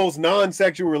be the most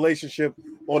non-sexual relationship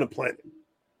on the planet.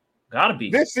 Gotta be.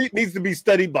 This shit needs to be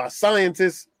studied by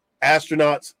scientists,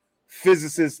 astronauts,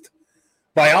 physicists,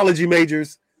 biology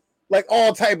majors, like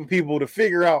all type of people to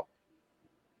figure out.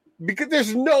 Because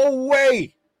there's no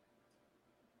way.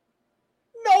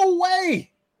 No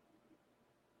way.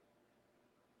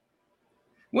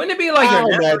 Wouldn't it be like your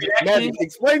natural reaction?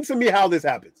 Explain to me how this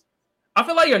happens. I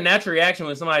feel like your natural reaction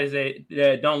when somebody say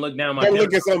that don't look down my Don't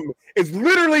look at something. It's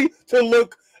literally to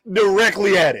look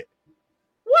directly at it.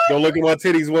 What? Don't look at my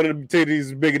titties. One of the titties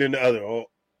is bigger than the other. Oh,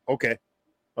 okay.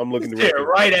 I'm looking directly.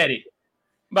 Right at it.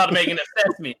 I'm about to make an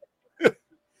assessment.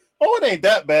 Oh, it ain't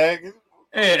that bad.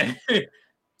 Yeah.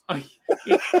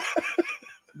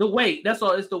 The weight. That's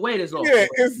all. It's the weight is all. Yeah,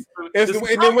 it's the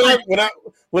way. And then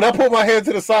when I put my head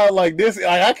to the side like this,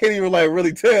 I can't even like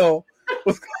really tell.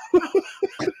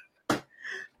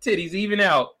 Titties even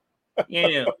out.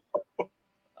 Yeah.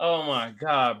 Oh my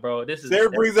god, bro.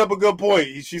 Sarah brings up a good point.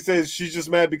 She says she's just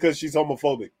mad because she's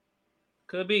homophobic.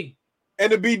 Could be.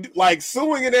 And to be like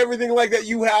suing and everything like that,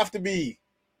 you have to be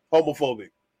homophobic.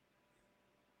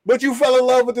 But you fell in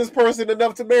love with this person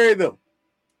enough to marry them.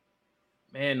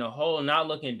 Man, the whole not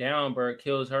looking down, bro,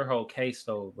 kills her whole case,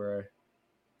 though, bro.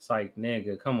 It's like,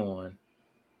 nigga, come on.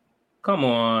 Come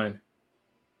on.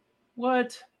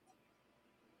 What?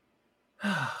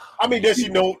 I mean, does she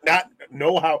not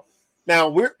know how? Now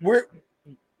we're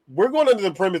going under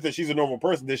the premise that she's a normal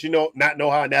person. Does she not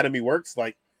know how anatomy works?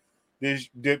 Like,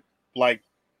 did like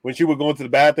when she would go into the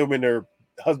bathroom and her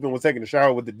husband was taking a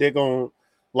shower with the dick on,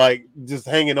 like just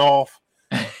hanging off,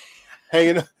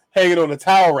 hanging on the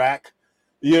towel rack.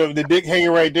 You know, the dick hanging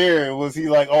right there. And was he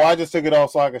like, oh, I just took it off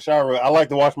so I could shower? I like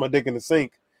to wash my dick in the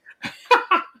sink.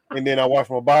 And then I wash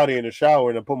my body in the shower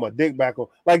and I put my dick back on.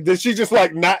 Like, does she just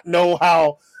like not know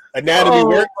how anatomy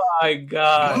works? Oh my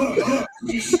god!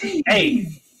 Hey,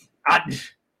 I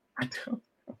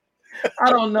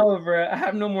don't know, bro. I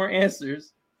have no more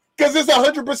answers. Because it's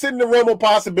 100% in the realm of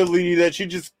possibility that she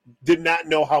just did not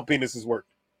know how penises work.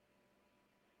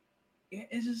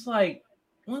 It's just like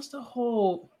once the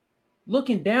whole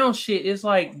looking down shit is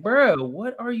like, bro,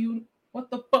 what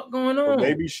the fuck going on? Or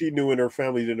maybe she knew and her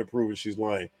family didn't approve and she's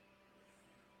lying.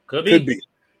 Could be.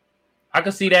 I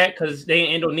could see that because they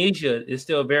in Indonesia is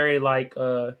still very like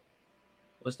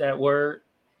what's that word?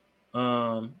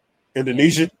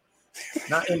 Indonesian?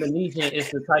 Not Indonesian, it's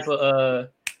the type of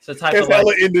it's hella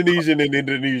like, Indonesian and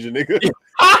Indonesian, nigga.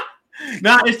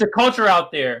 Nah, it's the culture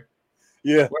out there.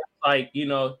 Yeah. Where, like, you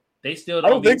know, they still I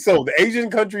don't think so. The Asian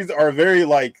countries are very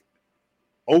like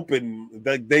open,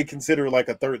 that they consider like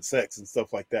a third sex and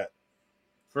stuff like that.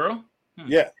 For real?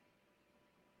 Yeah.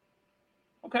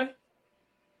 Okay.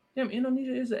 Damn,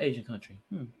 Indonesia is an Asian country.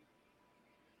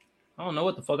 I don't know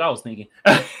what the fuck I was thinking.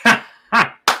 I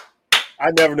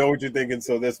never know what you're thinking,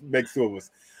 so this makes two of us.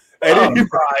 Oh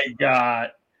my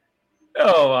god.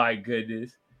 Oh my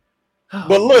goodness.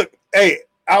 But look, hey,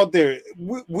 out there,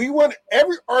 we want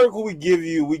every article we give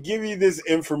you this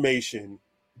information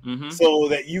so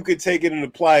that you could take it and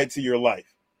apply it to your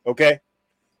life. Okay?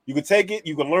 You can take it,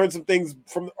 you can learn some things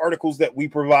from the articles that we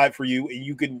provide for you, and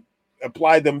you can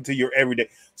apply them to your everyday.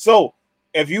 So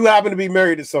if you happen to be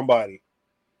married to somebody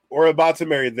or about to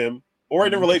marry them or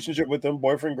in a relationship with them,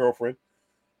 boyfriend, girlfriend,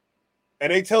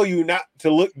 and they tell you not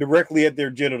to look directly at their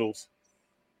genitals,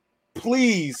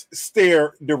 please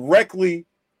stare directly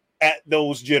at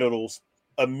those genitals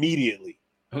immediately.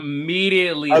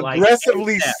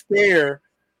 Aggressively stare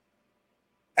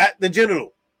at the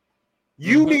genital.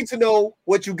 You need to know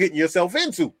what you're getting yourself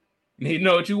into. You need to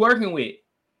know what you're working with.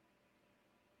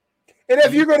 And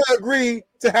if you're going to agree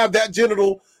to have that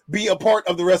genital be a part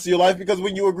of the rest of your life, because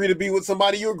when you agree to be with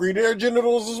somebody, you agree to their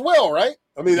genitals as well, right?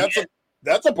 I mean,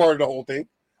 that's a part of the whole thing.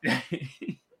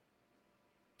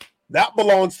 That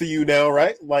belongs to you now,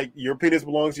 right? Like your penis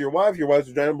belongs to your wife's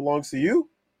vagina belongs to you.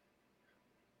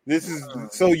 This is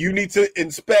so you need to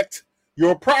inspect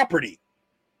your property.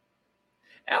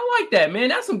 I like that, man.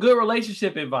 That's some good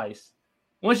relationship advice.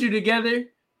 Once you're together,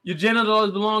 your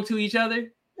genitals belong to each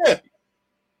other. Yeah.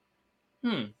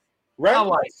 Right. I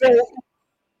like that.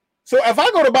 So if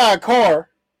I go to buy a car,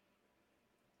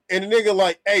 and the nigga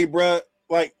like, hey, bro,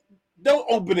 like, don't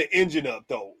open the engine up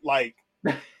though. Like,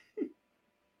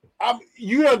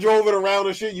 you done drove it around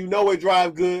and shit. You know it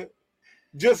drive good.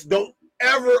 Just don't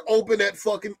ever open that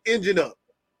fucking engine up.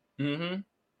 Mm-hmm.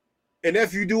 And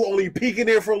if you do, only peek in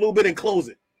there for a little bit and close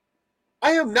it.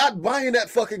 I am not buying that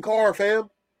fucking car, fam.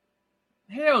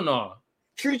 Hell no.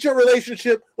 Treat your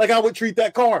relationship like I would treat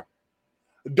that car.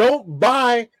 Don't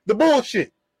buy the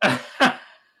bullshit.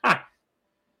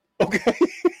 Okay.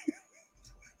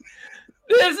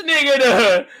 This nigga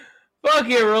done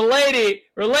fucking related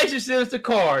relationships to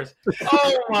cars.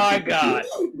 Oh my God.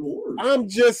 I'm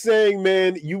just saying,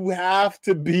 man, you have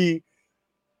to be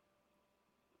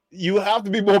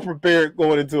more prepared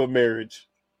going into a marriage.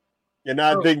 And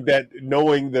I think that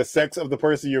knowing the sex of the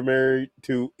person you're married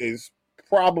to is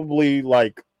probably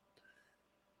like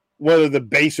one of the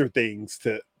baser things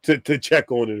to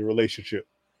check on in a relationship.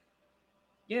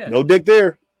 Yeah. No dick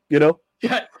there, you know? You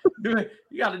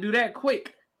got to do that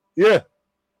quick. Yeah.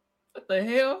 What the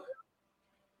hell?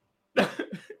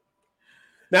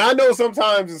 Now, I know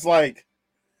sometimes it's like,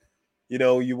 you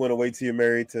know, you want to wait till you're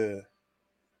married to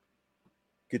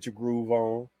get your groove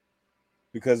on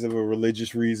because of a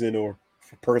religious reason or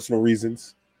for personal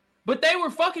reasons. But they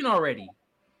were fucking already.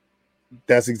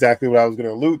 That's exactly what I was going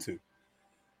to allude to.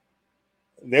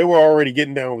 They were already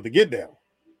getting down with the get down.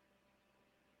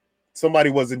 Somebody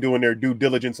wasn't doing their due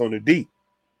diligence on the D.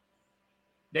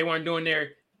 They weren't doing their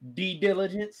due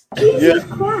diligence. Yeah.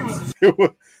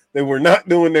 They were not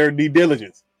doing their due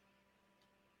diligence.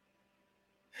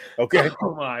 Okay.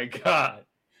 Oh my God.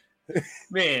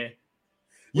 Man.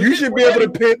 You should be able to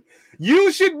pick.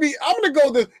 You should be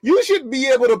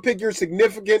able to pick your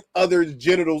significant other's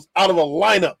genitals out of a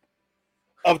lineup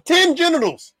of 10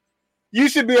 genitals. You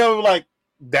should be able to like,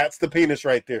 that's the penis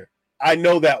right there. I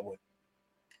know that one.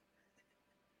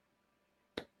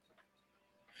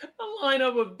 A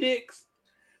lineup of dicks.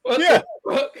 Yeah.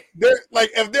 There, like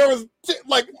if there was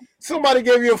like somebody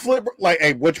gave you a flip, like,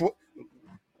 hey, which one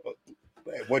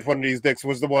of these dicks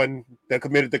was the one that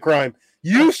committed the crime?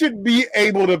 You should be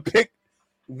able to pick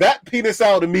that penis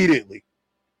out immediately.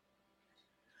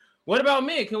 What about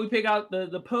men? Can we pick out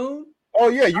the poon? Oh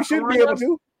yeah, you should be able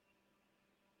to.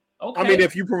 Okay. I mean,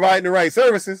 if you provide the right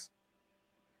services.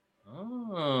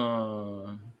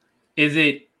 Oh. Is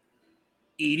it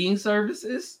eating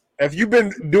services? If you've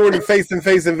been doing the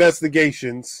face-to-face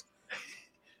investigations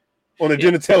on the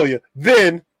genitalia,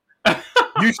 then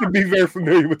you should be very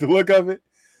familiar with the look of it.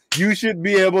 You should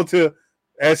be able to,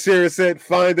 as Sarah said,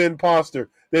 find the imposter.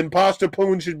 The imposter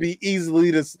poon should be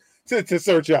easily to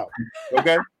search out.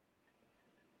 Okay?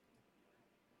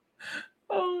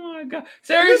 Oh my God.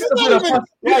 Seriously?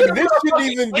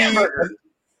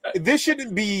 This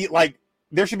shouldn't be like,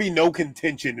 there should be no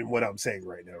contention in what I'm saying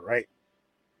right now, right?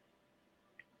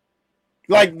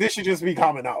 Like, this should just be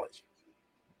common knowledge.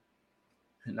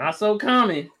 Not so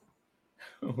common.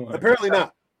 Apparently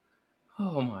not.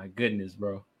 Oh my goodness,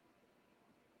 bro.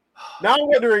 Now I'm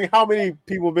wondering how many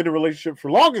people have been in a relationship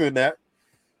for longer than that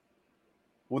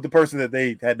with the person that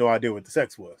they had no idea what the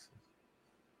sex was.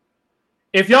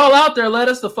 If y'all out there, let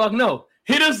us the fuck know.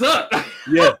 Hit us up.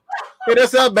 Yeah. Hit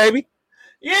us up, baby.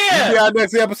 Yeah. We'll be our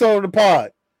next episode of the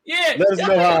pod. Yeah. Let us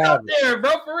know how it out there,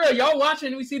 bro. For real. Y'all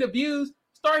watching, we see the views.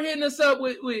 Start hitting us up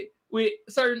with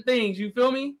certain things. You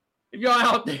feel me? If y'all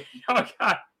out there, y'all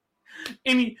got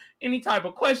any type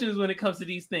of questions when it comes to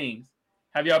these things.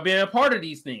 Have y'all been a part of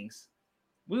these things?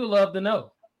 We would love to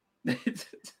know.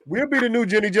 We'll be the new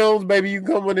Jenny Jones, baby. You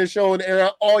can come on this show and air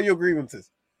out all your grievances.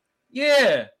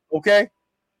 Yeah. Okay?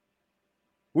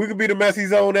 We could be the messy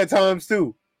zone at times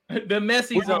too. The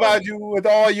messy zone. We provide you with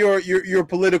all your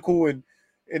political and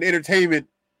entertainment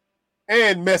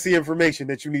and messy information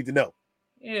that you need to know.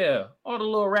 Yeah, all the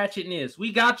little ratchetness.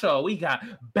 We got y'all. We got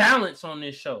balance on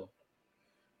this show.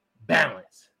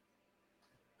 Balance.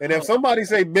 And if somebody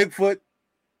say Bigfoot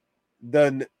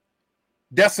done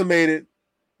decimated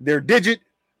their digit,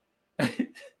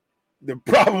 they're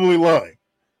probably lying.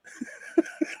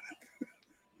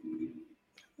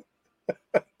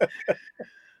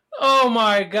 Oh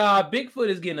my God, Bigfoot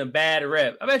is getting a bad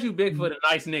rep. I bet you Bigfoot a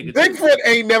nice nigga. Bigfoot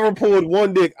ain't never pulled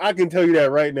one dick. I can tell you that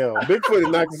right now. Bigfoot is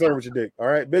not concerned with your dick. All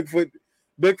right, Bigfoot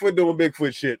doing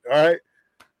Bigfoot shit. All right.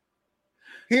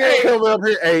 He ain't coming up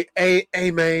here. Hey,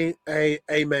 man,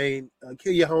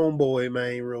 kill your homeboy,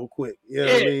 man, real quick. You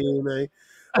know what I mean, man?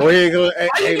 Oh, here you go.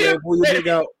 Hey man, pull your dick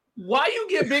out. Why you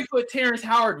get Bigfoot Terrence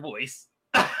Howard voice?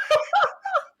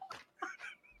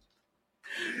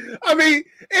 I mean,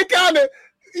 it kind of,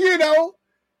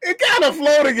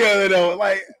 flow together though.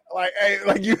 Like, hey,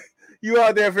 like you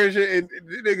out there fishing and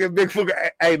nigga Bigfoot.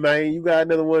 Hey man, you got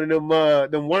another one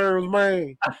of them worms,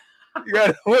 man. You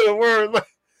got one of the worms.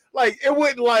 Like, it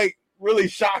wouldn't like really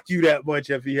shock you that much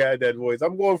if he had that voice.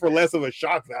 I'm going for less of a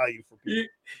shock value for people.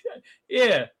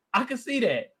 Yeah, I can see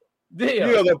that. Damn.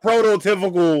 The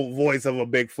prototypical voice of a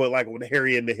Bigfoot, like when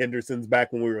Harry and the Hendersons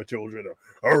back when we were children.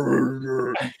 I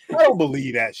don't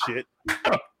believe that shit.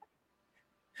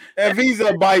 If he's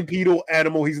a bipedal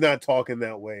animal, he's not talking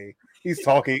that way. He's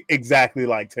talking exactly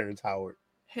like Terrence Howard.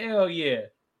 Hell yeah.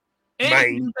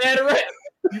 And he's bad at rap.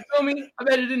 You feel me? I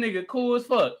bet this nigga cool as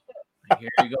fuck. Here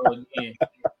we go again.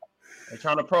 They're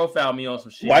trying to profile me on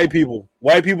some shit. White people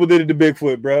did it to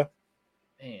Bigfoot, bro.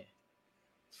 Man,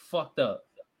 it's fucked up.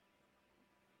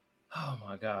 Oh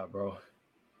my god, bro.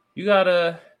 You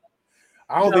gotta.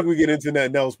 I don't think we get into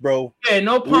nothing else, bro. Yeah,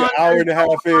 no pun. We're an hour and a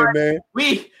half in, man.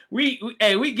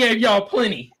 We gave y'all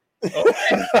plenty.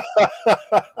 Okay?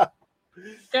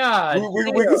 God,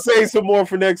 we can save some more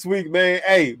for next week, man.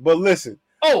 Hey, but listen.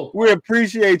 Oh, we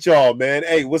appreciate y'all, man.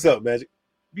 Hey, what's up, Magic?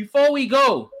 Before we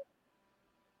go,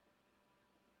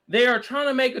 they are trying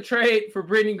to make a trade for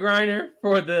Brittany Griner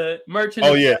for the merchant.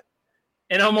 Oh yeah,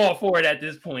 and I'm all for it at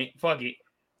this point. Fuck it.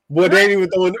 Well, they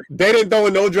didn't throw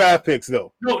in no draft picks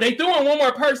though. No, they threw in one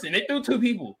more person. They threw two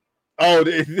people. Oh,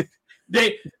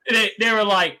 they were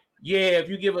like, yeah, if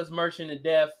you give us Merchant of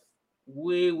Death,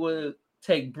 we will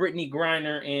take Brittany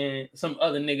Griner and some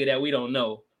other nigga that we don't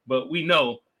know, but we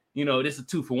know, this is a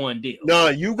 2-for-1 deal. No,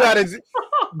 you got it.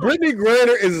 Brittany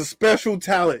Griner is a special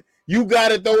talent. You got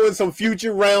to throw in some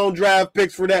future round draft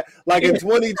picks for that. Like in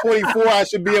 2024, I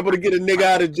should be able to get a nigga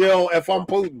out of jail if I'm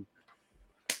Putin.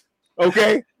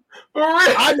 Okay? For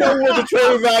real. I know what the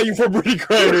trade value for Brittany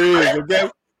Griner is, okay?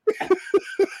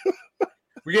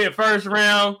 We get first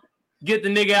round, get the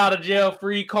nigga out of jail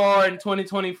free card in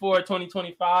 2024,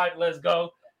 2025. Let's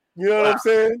go. You know what I'm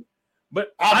saying?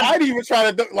 But I might even try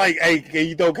to, hey, can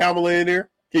you throw Kamala in there?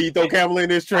 Can you throw Kamala in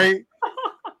this trade?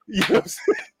 You know what I'm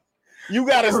saying? You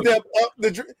got to step up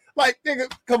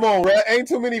nigga, come on, right? Ain't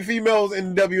too many females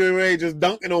in the WNBA just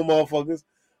dunking on motherfuckers.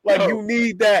 You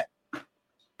need that.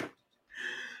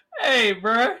 Hey,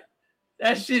 bro.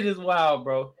 That shit is wild,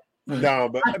 bro. No,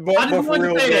 but I just for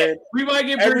real, man, that. We might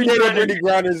get every day that Brittany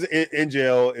Griner's in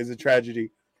jail is a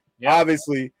tragedy. Yeah.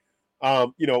 Obviously,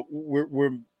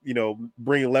 we're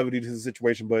bringing levity to the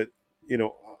situation, but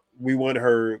we want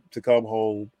her to come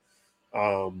home.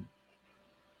 I'm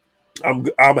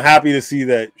happy to see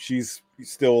that she's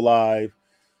still alive.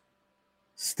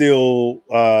 Still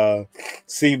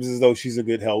seems as though she's in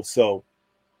good health. So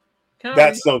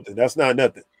that's something. That's not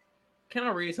nothing. Can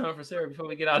I read something for Sarah before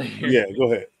we get out of here? Yeah,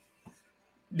 go ahead.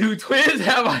 Do twins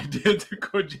have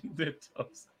identical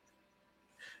genitals?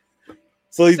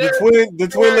 So the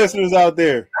twin listeners out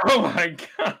there. Oh my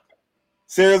god.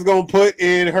 Sarah's gonna put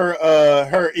in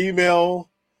her email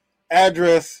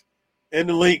address in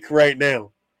the link right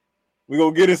now. We're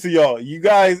gonna get it to y'all. You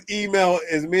guys email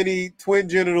as many twin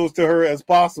genitals to her as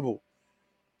possible.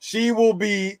 She will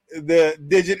be the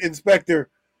digit inspector.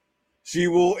 She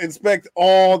will inspect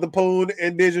all the poon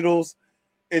and digitals,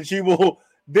 and she will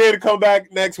then come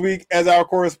back next week as our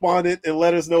correspondent and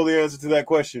let us know the answer to that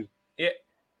question.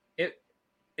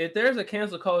 If there's a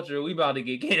cancel culture, we about to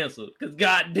get canceled. Because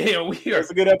goddamn, we are. It's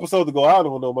a good episode to go out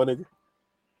on, though, my nigga.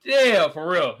 Yeah, for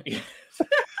real.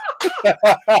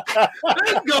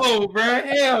 Let's go, bro.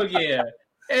 Hell yeah.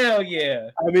 Hell yeah.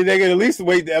 I mean, they can at least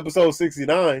wait to episode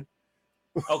 69.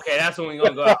 Okay, that's when we're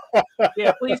going to go.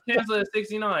 Yeah, please cancel at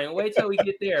 69. Wait till we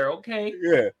get there, okay?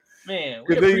 Yeah. Man.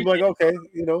 Because then you're like, okay,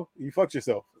 you fucked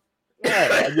yourself. All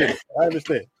right, I get it. I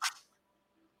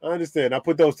understand. I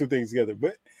put those two things together.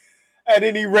 But at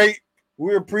any rate,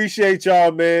 we appreciate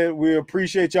y'all, man. We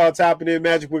appreciate y'all tapping in.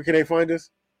 Magic, where can they find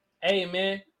us? Hey,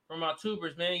 man, from our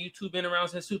tubers, man. YouTube been around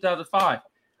since 2005.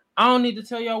 I don't need to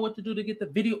tell y'all what to do to get the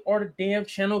video or the damn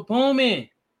channel booming.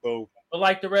 Oh. But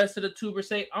like the rest of the tubers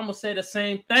say, I'm going to say the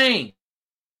same thing.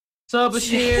 Sub a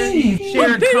share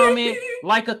a comment,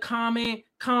 like a comment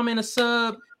a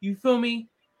sub. You feel me?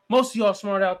 Most of y'all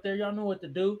smart out there. Y'all know what to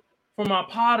do. For my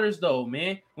potters, though,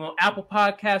 man, we're on Apple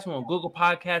Podcasts, we're on Google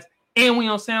Podcasts, and we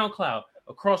on SoundCloud.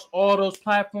 Across all those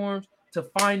platforms, to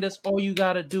find us, all you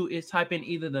got to do is type in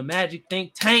either the Magic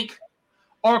Think Tank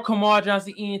or Kamar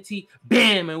Johnson ENT.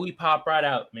 Bam, and we pop right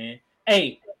out, man.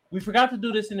 Hey, we forgot to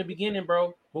do this in the beginning,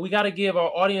 bro, but we got to give our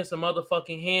audience a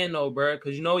motherfucking hand, though, bro,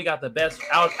 because we got the best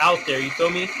out there. You feel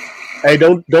me? Hey,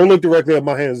 don't look directly at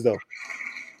my hands though.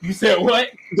 You said what?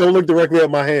 Don't look directly at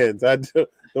my hands.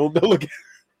 Don't look.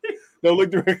 Don't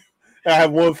look directly. I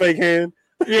have one fake hand.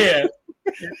 Yeah.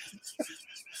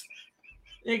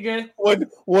 Nigga.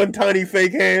 One tiny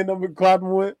fake hand I'm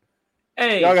clapping with.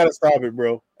 Hey, y'all gotta stop it,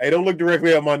 bro. Hey, don't look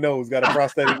directly at my nose. Got a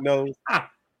prosthetic nose.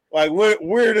 Like,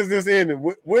 where does this end?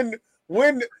 When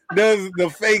does the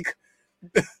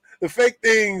fake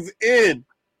things end?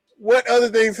 What other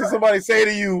things can somebody say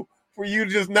to you for you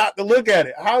just not to look at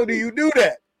it? How do you do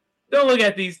that? Don't look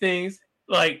at these things.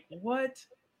 Like, what?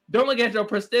 Don't look at your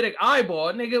prosthetic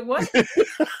eyeball, nigga. What?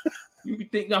 You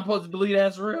think I'm supposed to believe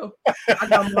that's real? I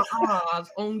got my eyes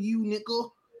on you,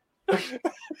 nigga.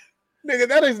 Nigga,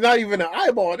 that is not even an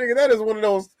eyeball. Nigga, that is one of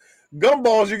those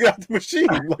gumballs you got the machine.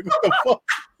 Like, what the fuck?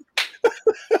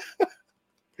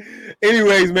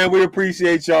 Anyways, man, we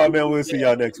appreciate y'all, man. We'll see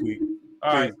y'all next week.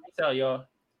 All right. Peace out, y'all.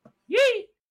 Yay!